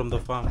straight from the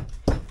farm.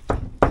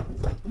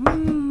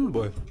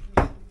 Boy.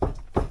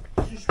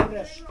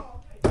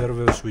 Very,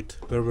 very sweet.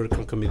 Very, very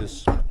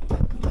concomitus.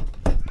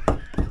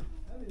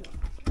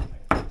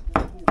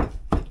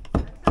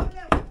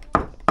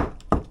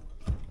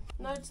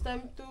 Now it's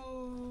time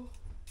to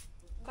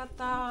cut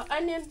the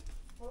onion.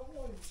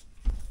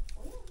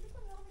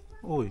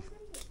 Oi.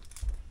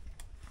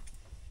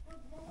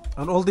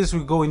 And all this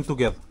will go in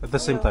together at the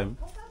same time.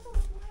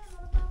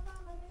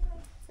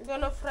 We're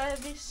gonna fry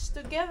this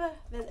together,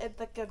 then add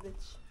the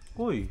cabbage.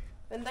 Oi.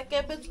 When the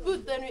cabbage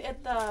good, then we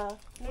add the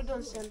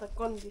noodles and the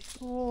corned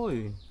beef.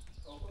 Oi.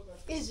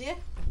 Easy, eh?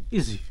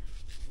 Easy.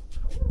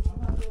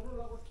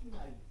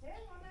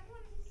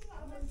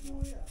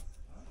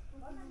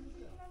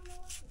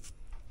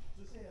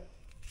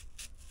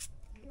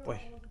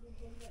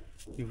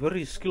 You're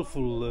very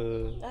skillful.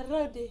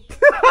 Already.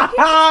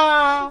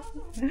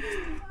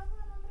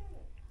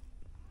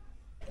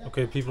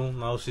 Okay, people,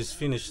 now she's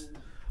finished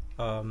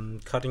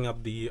cutting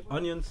up the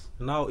onions.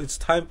 Now it's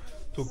time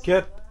to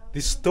get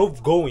the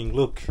stove going.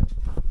 Look.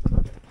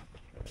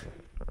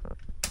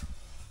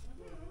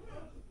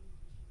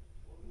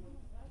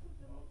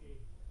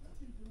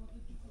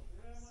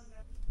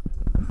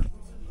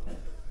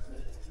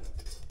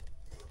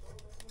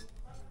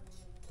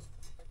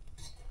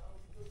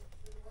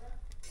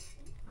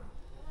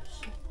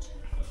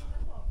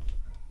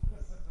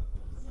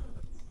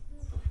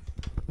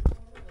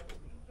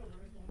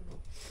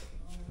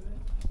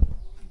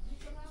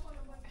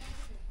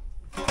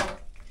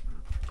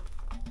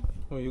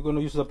 Oh, you're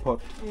gonna use the pot.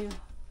 Yeah.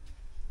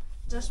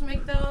 Just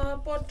make the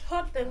pot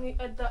hot, then we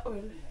add the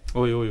oil.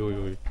 Oi, oi, oi,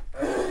 oi.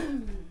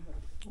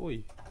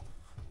 Oi.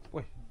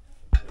 Oi.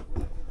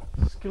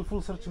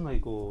 Skillful search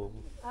Michael.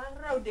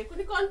 Raude,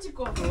 kuni konci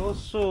ko.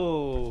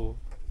 Also.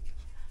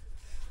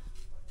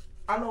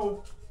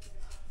 Ano?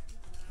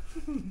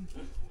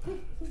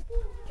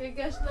 Okay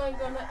guys, now I'm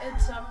gonna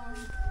add some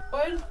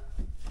oil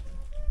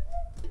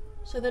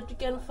so that we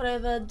can fry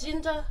the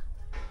ginger,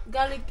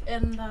 garlic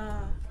and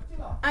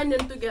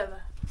onion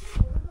together.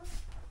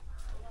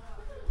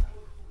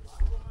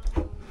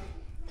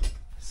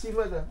 See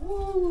whether.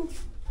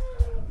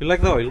 You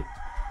like the oil?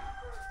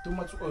 Too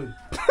much oil.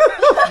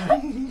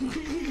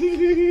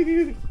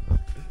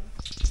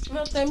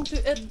 Now time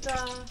to add the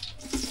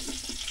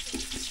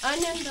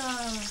onion, the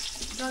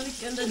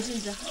garlic and the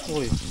ginger.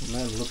 Oi,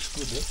 man, looks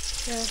good, eh?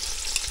 Yeah.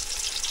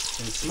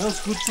 And it smells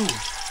good too.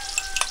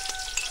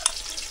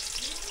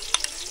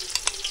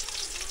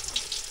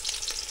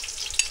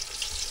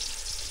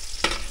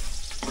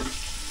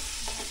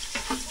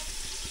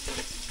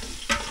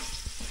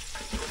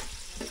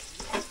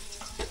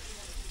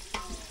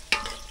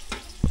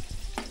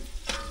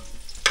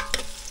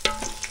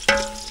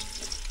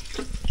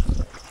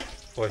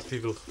 Boy,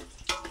 people,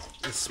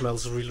 it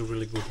smells really,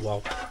 really good.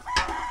 Wow.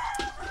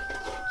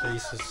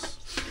 Jesus.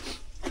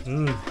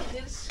 Mmm.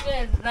 This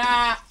is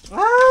raw.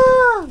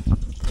 Ah!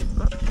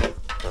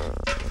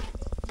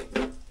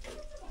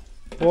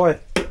 Boy.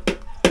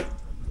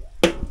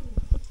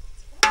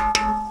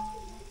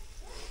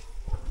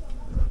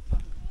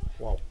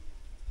 Wow.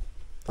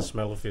 The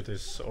smell of it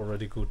is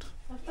already good.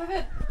 After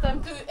that,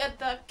 time to add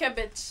the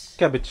cabbage.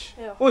 Cabbage.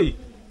 Yeah. Oi.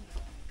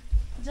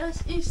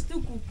 Just is to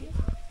cook it.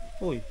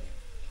 Oi.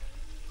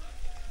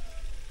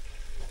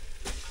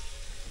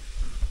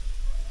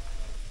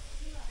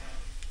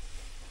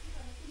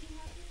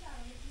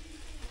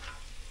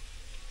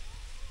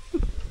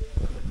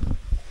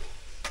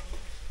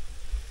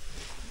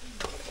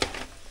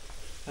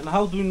 And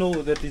how do you know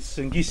that it's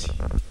ngisi?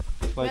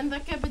 Like When the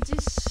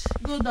cabbages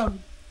go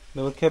down,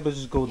 the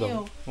cabbages go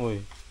down.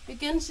 Oi. you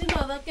can see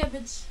now the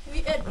cabbage, we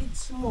add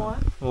it more.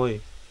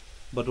 Oi.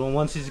 But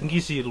once it's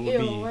ngisi, it will Yeah,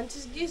 be. once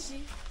it's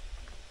greasy,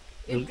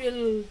 it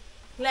will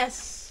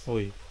less.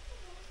 Oi.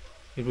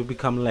 It will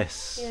become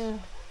less. Yeah.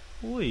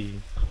 Oi.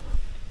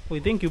 Oi,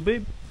 thank you,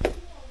 babe.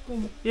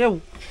 Mm. Yeah.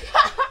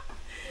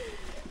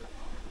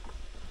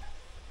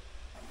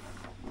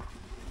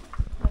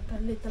 Like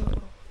a little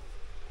more.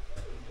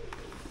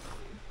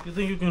 You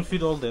think you can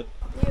feed all that?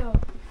 Yeah.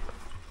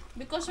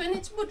 Because when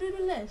it's put, it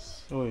will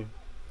less. Oi.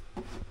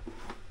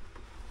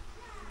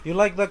 You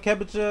like the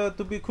cabbage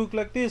to be cooked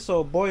like this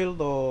or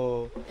boiled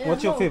or Yeah,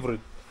 what's your no. favorite?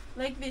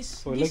 Like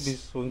this. Oi, like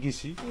this, or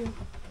ngisi. Yeah.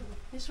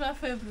 This is my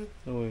favorite.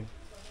 Oi.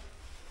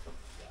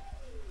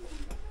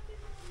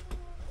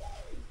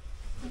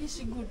 This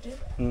is good, eh?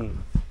 Hmm.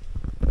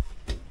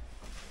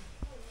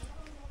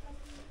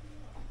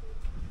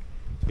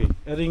 Okay,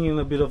 adding in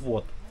a bit of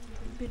what?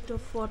 Bit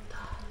of water.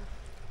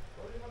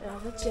 Yeah,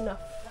 that's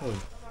enough. Oi.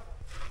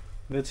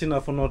 That's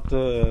enough for not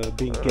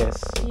being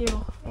gas.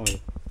 Yeah. Oi.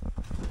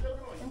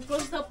 And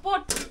close the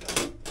pot.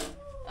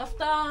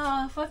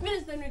 After 5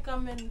 minutes, then we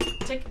come and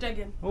check it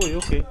again. Oi,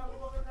 okay.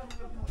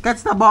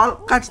 Catch the ball.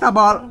 Catch the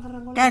ball.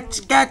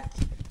 Catch. Catch.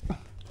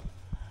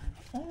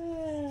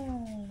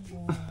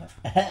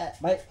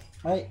 Baik.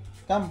 Baik.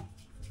 Come.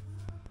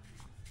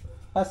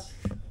 Pass.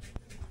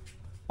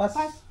 Pass.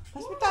 Pass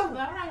betul.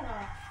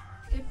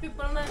 If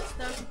people not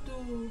start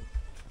to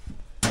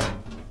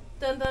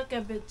turn the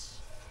cabbage.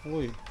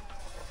 Oi.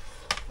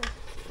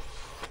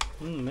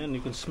 Man,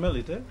 you can smell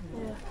it, eh?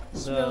 Yeah.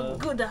 Smell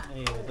good.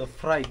 Yeah, the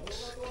fried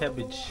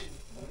cabbage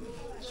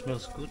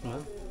smells good,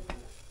 man.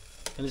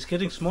 And it's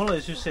getting smaller,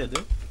 as you said,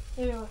 eh?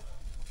 Yeah.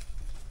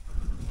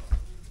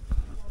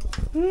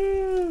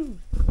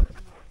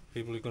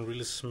 People, you can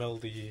really smell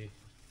the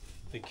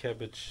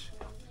cabbage,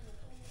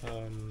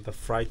 the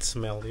fried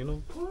smell, you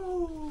know.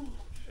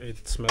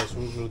 It smells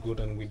real, real good,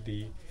 and with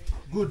the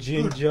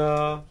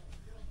ginger,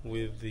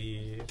 with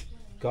the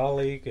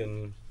garlic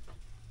and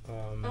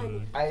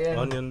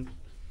onion,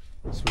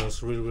 it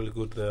smells really, really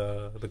good.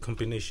 The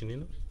combination, you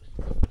know.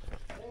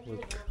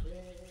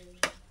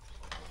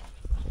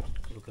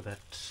 Look at that.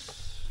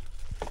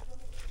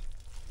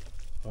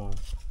 Wow.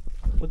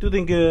 What do you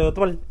think,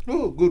 Twal?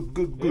 Oh,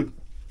 good.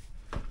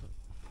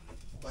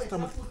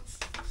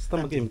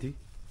 stomach empty.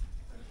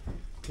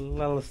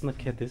 Lalas na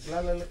ketis.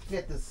 Lala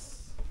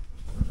ketes.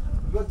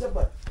 Go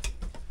cepat.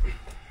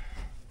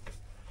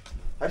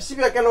 Arsip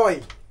ya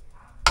kanoi.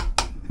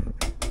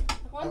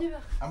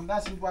 I'm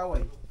dancing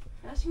power.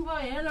 Asking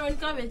boy, hello and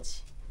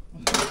cabbage.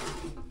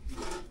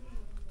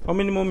 How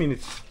many more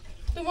minutes?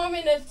 2 more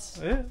minutes.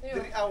 Eh?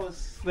 3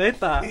 hours.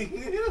 Later.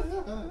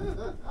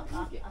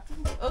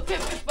 Okay,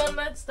 people,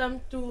 now it's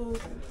time to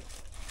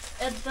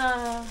add the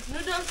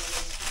noodles.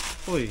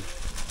 Oi.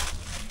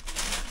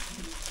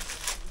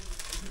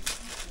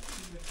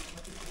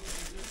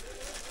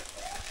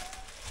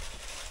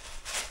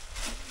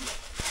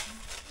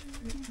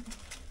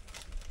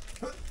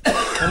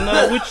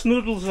 And which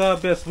noodles are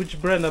best? Which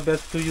brand are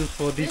best to use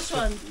for this? This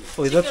one.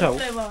 Oi, that's how.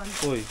 Chicken flavor one.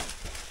 Oi.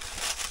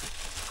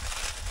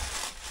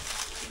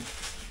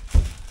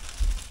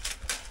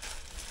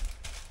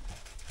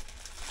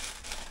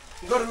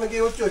 Gor me ge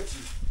ochochi.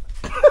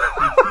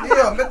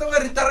 Iyo, meto nga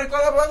ritare ko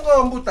la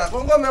bango mbuta.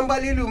 Kongo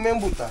membalilu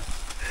membuta.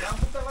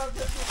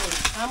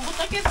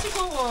 Ambuta ketsi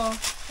kongo.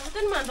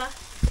 Samten manda.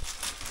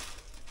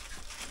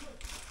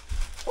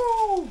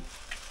 Oh,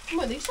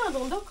 Mo dik sa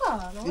dong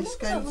doka. this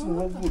kind is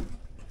no good.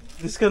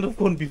 This kind of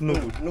corned beef no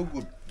good. No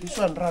good. This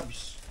one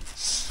rubbish.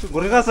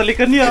 Goreng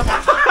salikan ya.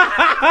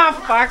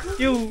 Fuck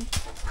you.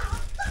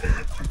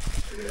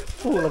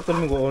 Oh, after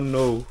me go. Oh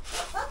no.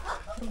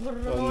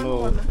 Oh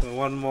no.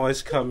 One more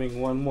is coming.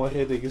 One more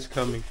headache is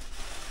coming.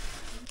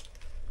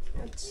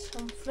 Add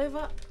some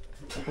flavor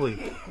Oi.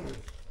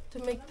 to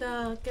make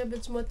the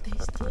cabbage more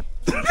tasty.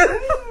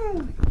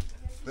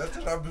 That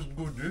rubbish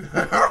good.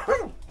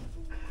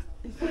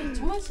 Wait,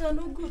 too much are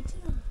no good.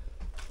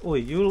 Oi,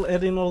 you'll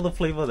add in all the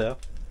flavor there.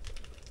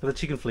 The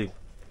chicken flavor.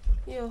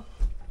 Yeah.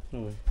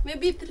 Oi.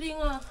 Maybe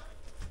 3 nga.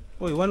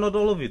 Oi, why not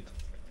all of it?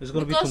 It's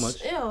gonna be too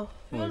much. Yeah,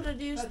 we Oh.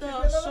 already used the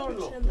salt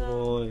and the...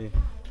 Oi.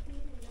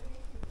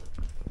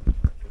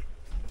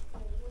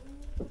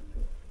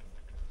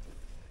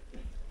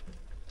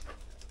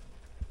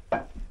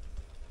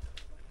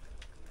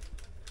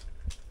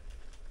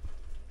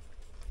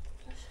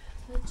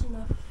 That's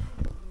enough.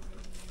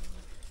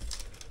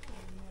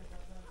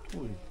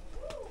 Oi.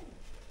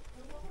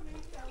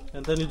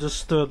 And then you just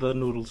stir the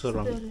noodles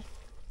around. Stir it.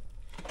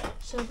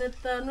 So that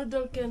the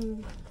noodle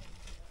can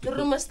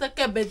rumas the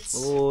cabbage.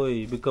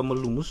 Oi, become a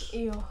lumus.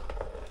 Yeah.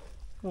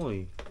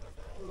 Oi.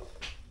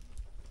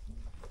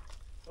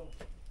 So,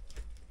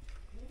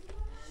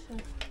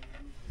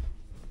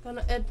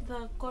 gonna add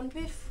the corned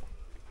beef.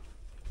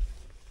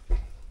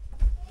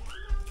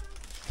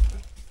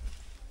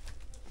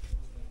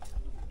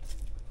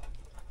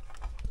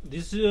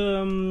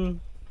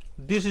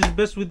 This is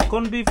best with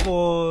corned beef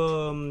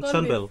or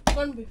sunbell?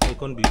 Corned beef. Oh,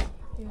 corned beef.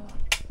 Yeah.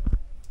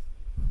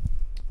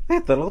 Eh,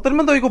 talaga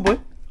man daw ikaw boy.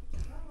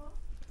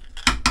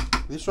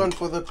 This one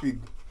for the pig.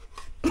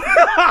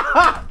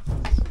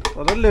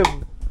 Ano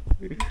lem?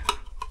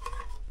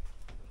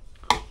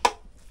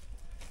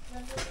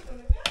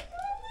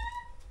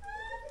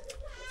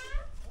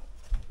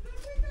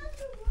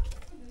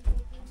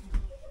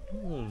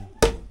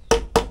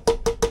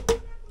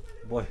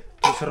 Boy,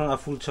 serang a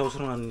full chow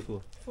serangan ko.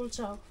 Full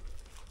chow.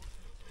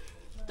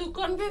 2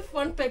 corned beef,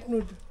 1 pack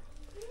noodle.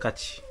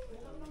 Catch.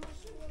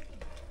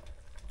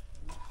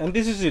 And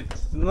this is it.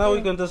 Now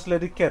we can just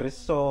let it carry.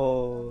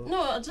 So,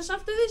 No, just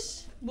after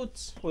this,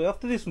 boots. wait,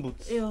 after this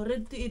boots. Yeah,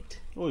 ready to eat.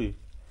 Oi.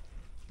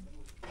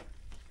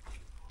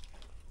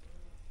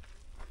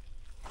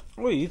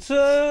 Oi, it's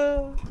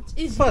It's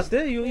easy. fast,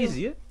 eh? You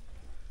easy, eh?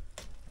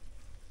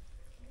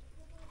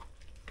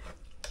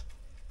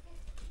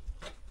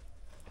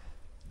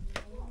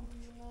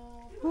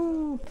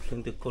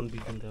 Plenty of corned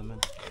beef in there, man.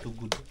 Too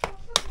good.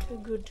 Too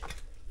good.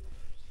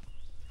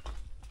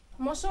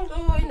 More salt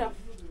or enough?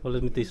 Oh,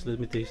 let me taste. Let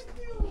me taste.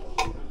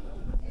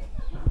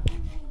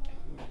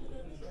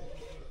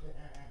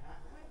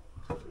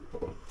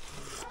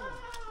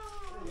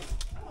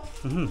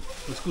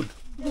 It's good.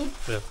 Good.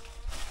 Yeah.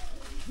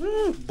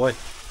 Boy.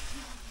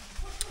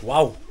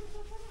 Wow.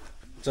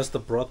 Just the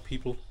broth,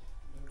 people.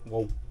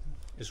 Wow.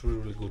 It's really,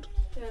 really good.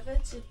 Yeah,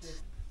 that's it.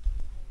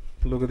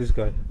 Look at this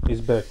guy. He's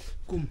back.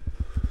 Kum.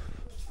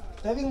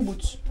 Having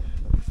boots.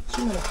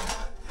 Similar.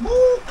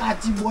 Woo,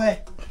 Kachi boy.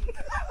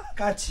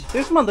 Kachi.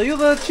 Yes, man. You're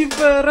the chief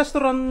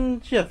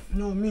restaurant chef.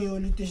 No, me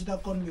only taste the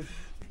corned beef.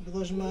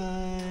 Because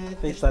my...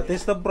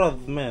 Taste the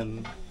broth,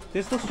 man.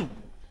 Taste the soup.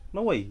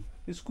 No way.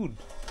 It's good.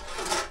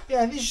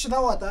 Yeah, this is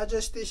the water. I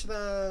just taste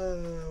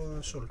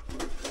the salt.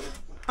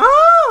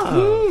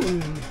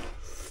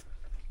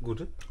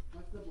 Good.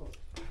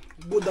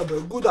 Good,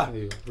 boy. Good.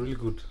 Yeah, really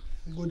good.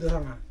 Good,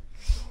 Ranga.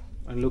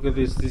 And look at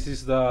this. This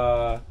is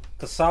the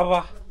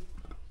cassava.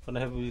 Gonna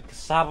have with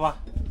cassava.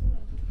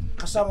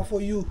 Cassava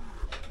for you.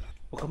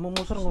 Oh, kamu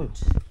mau serang oi.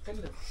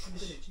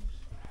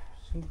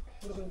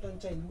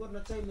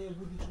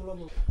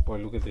 Boy,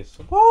 look at this.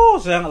 Oh,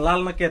 sayang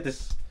lal na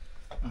ketis.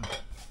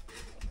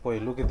 Boy,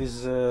 look at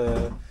this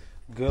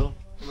girl.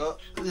 No,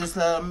 this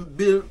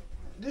bill.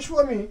 This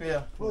for me?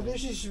 Yeah. Oh,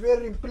 this is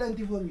very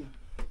plenty for me.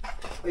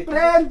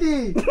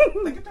 Plenty!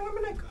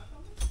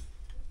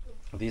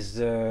 This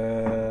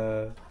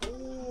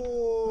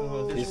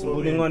this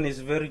moving one is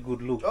very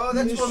good. Look. Oh,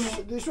 that's for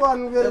me. This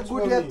one very That's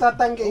good for at me.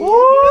 tatange.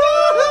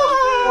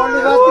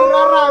 Only the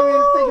tirara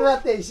will take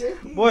that taste.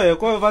 Boy,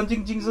 ko van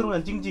ching ching seru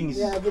and ching ching.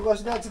 Yeah,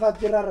 because that's the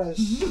tiraras.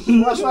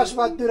 Was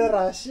what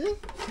tiraras.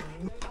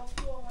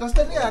 Terus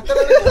tadi ya,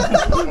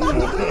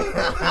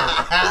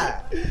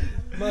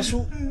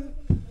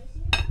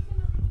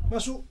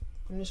 Masuk.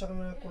 Ini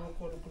sakna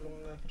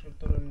kulung na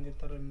kirtoran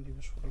gitaran di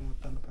masuk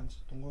matan kan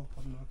setunggu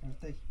karena akan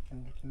take kan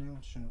kini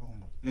usun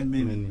bang.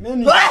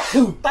 Many.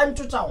 Time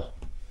to chow.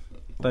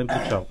 Time to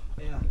chow.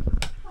 Yeah.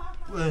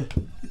 Weh,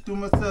 itu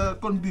mas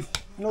corn beef.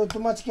 No,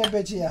 too much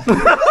cabbage here.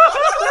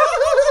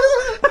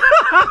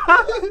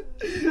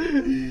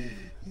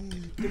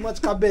 Too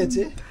much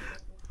cabbage, eh?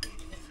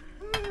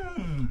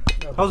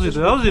 How's it?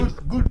 How's it?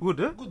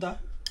 Good, eh? Good, ah?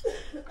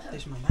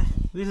 This man,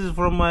 This is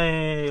from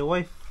my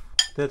wife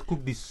that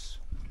cooked this.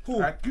 Who?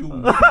 My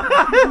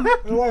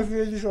wife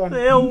will this one.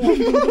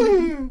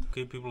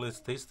 Okay, people, let's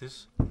taste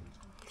this.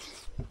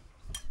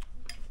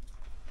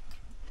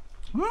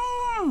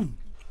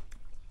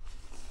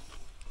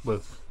 Well,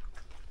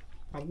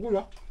 Good,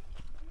 ah?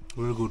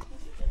 really good.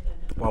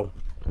 Wow.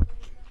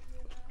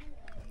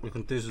 You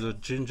can taste the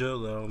ginger,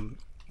 the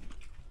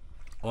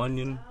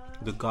onion,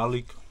 the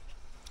garlic,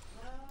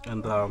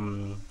 and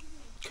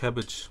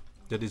cabbage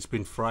that it's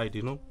been fried,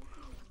 you know,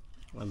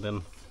 and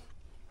then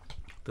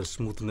the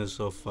smoothness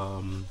of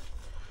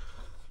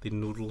the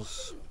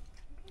noodles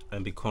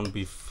and the corned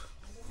beef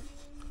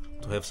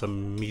to have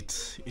some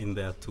meat in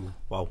there too.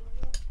 Wow,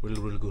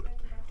 really good.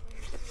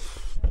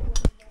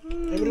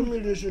 Every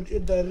meal you should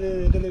eat the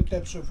right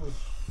types of food.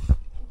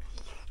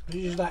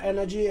 This is the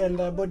energy and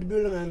the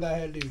bodybuilding and the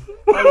healthy.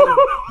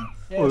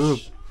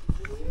 Yes.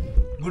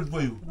 Good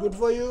for you. Good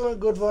for you,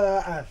 good for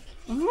your earth.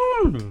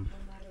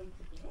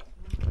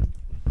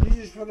 This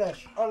is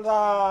fresh. All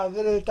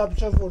the right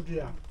types of food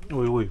here.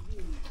 Oi.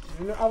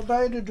 You know,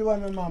 after you do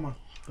one mama.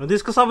 And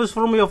this cassava is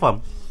from your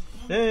farm.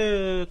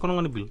 Kono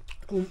ngani bil.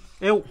 Kum.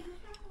 Ew.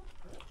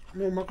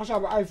 No, my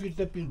cassava, I feed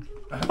the pig.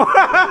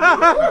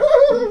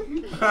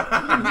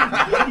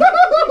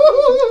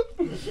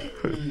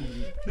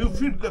 You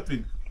feed the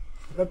pig.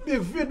 The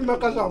pig feed my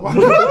cassava.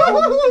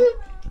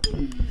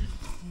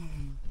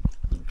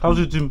 How's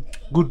it, Jim?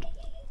 Good.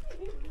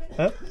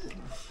 Huh?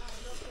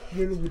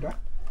 Really good, huh?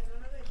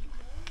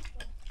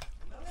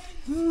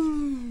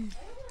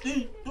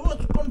 See, too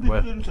much corn beef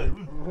Where? inside.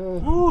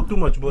 Ooh, too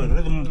much boy.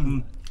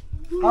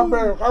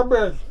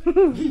 Cabbage.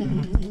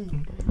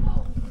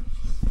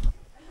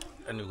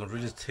 And you can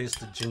really taste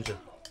the ginger.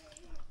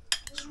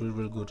 It's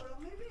really good.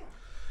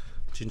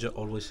 Ginger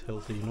always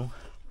healthy, you know.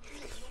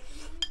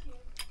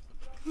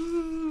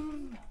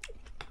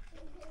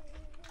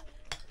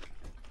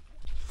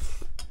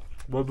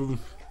 Baby,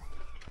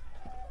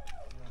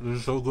 this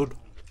is so good.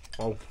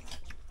 Wow.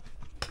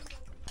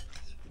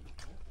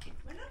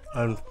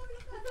 And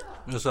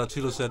as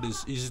Atila said,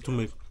 it's easy to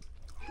make.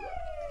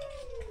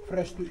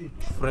 Fresh to eat.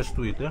 Fresh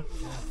to eat, yeah?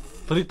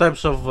 3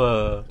 types of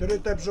 3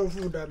 types of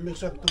food that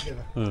mix up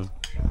together.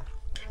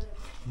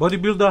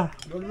 bodybuilder.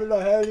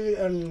 Bodybuilder, healthy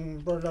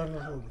and product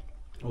food.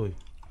 Oi,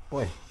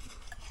 boy.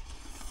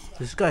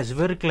 This guy is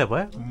very clever,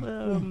 eh?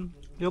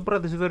 Your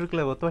brother is very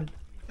clever, too.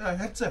 Yeah,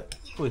 heads up.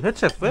 Oi, head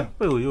chef, eh?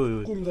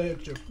 Oi. Kum the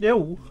head chef. Yeah.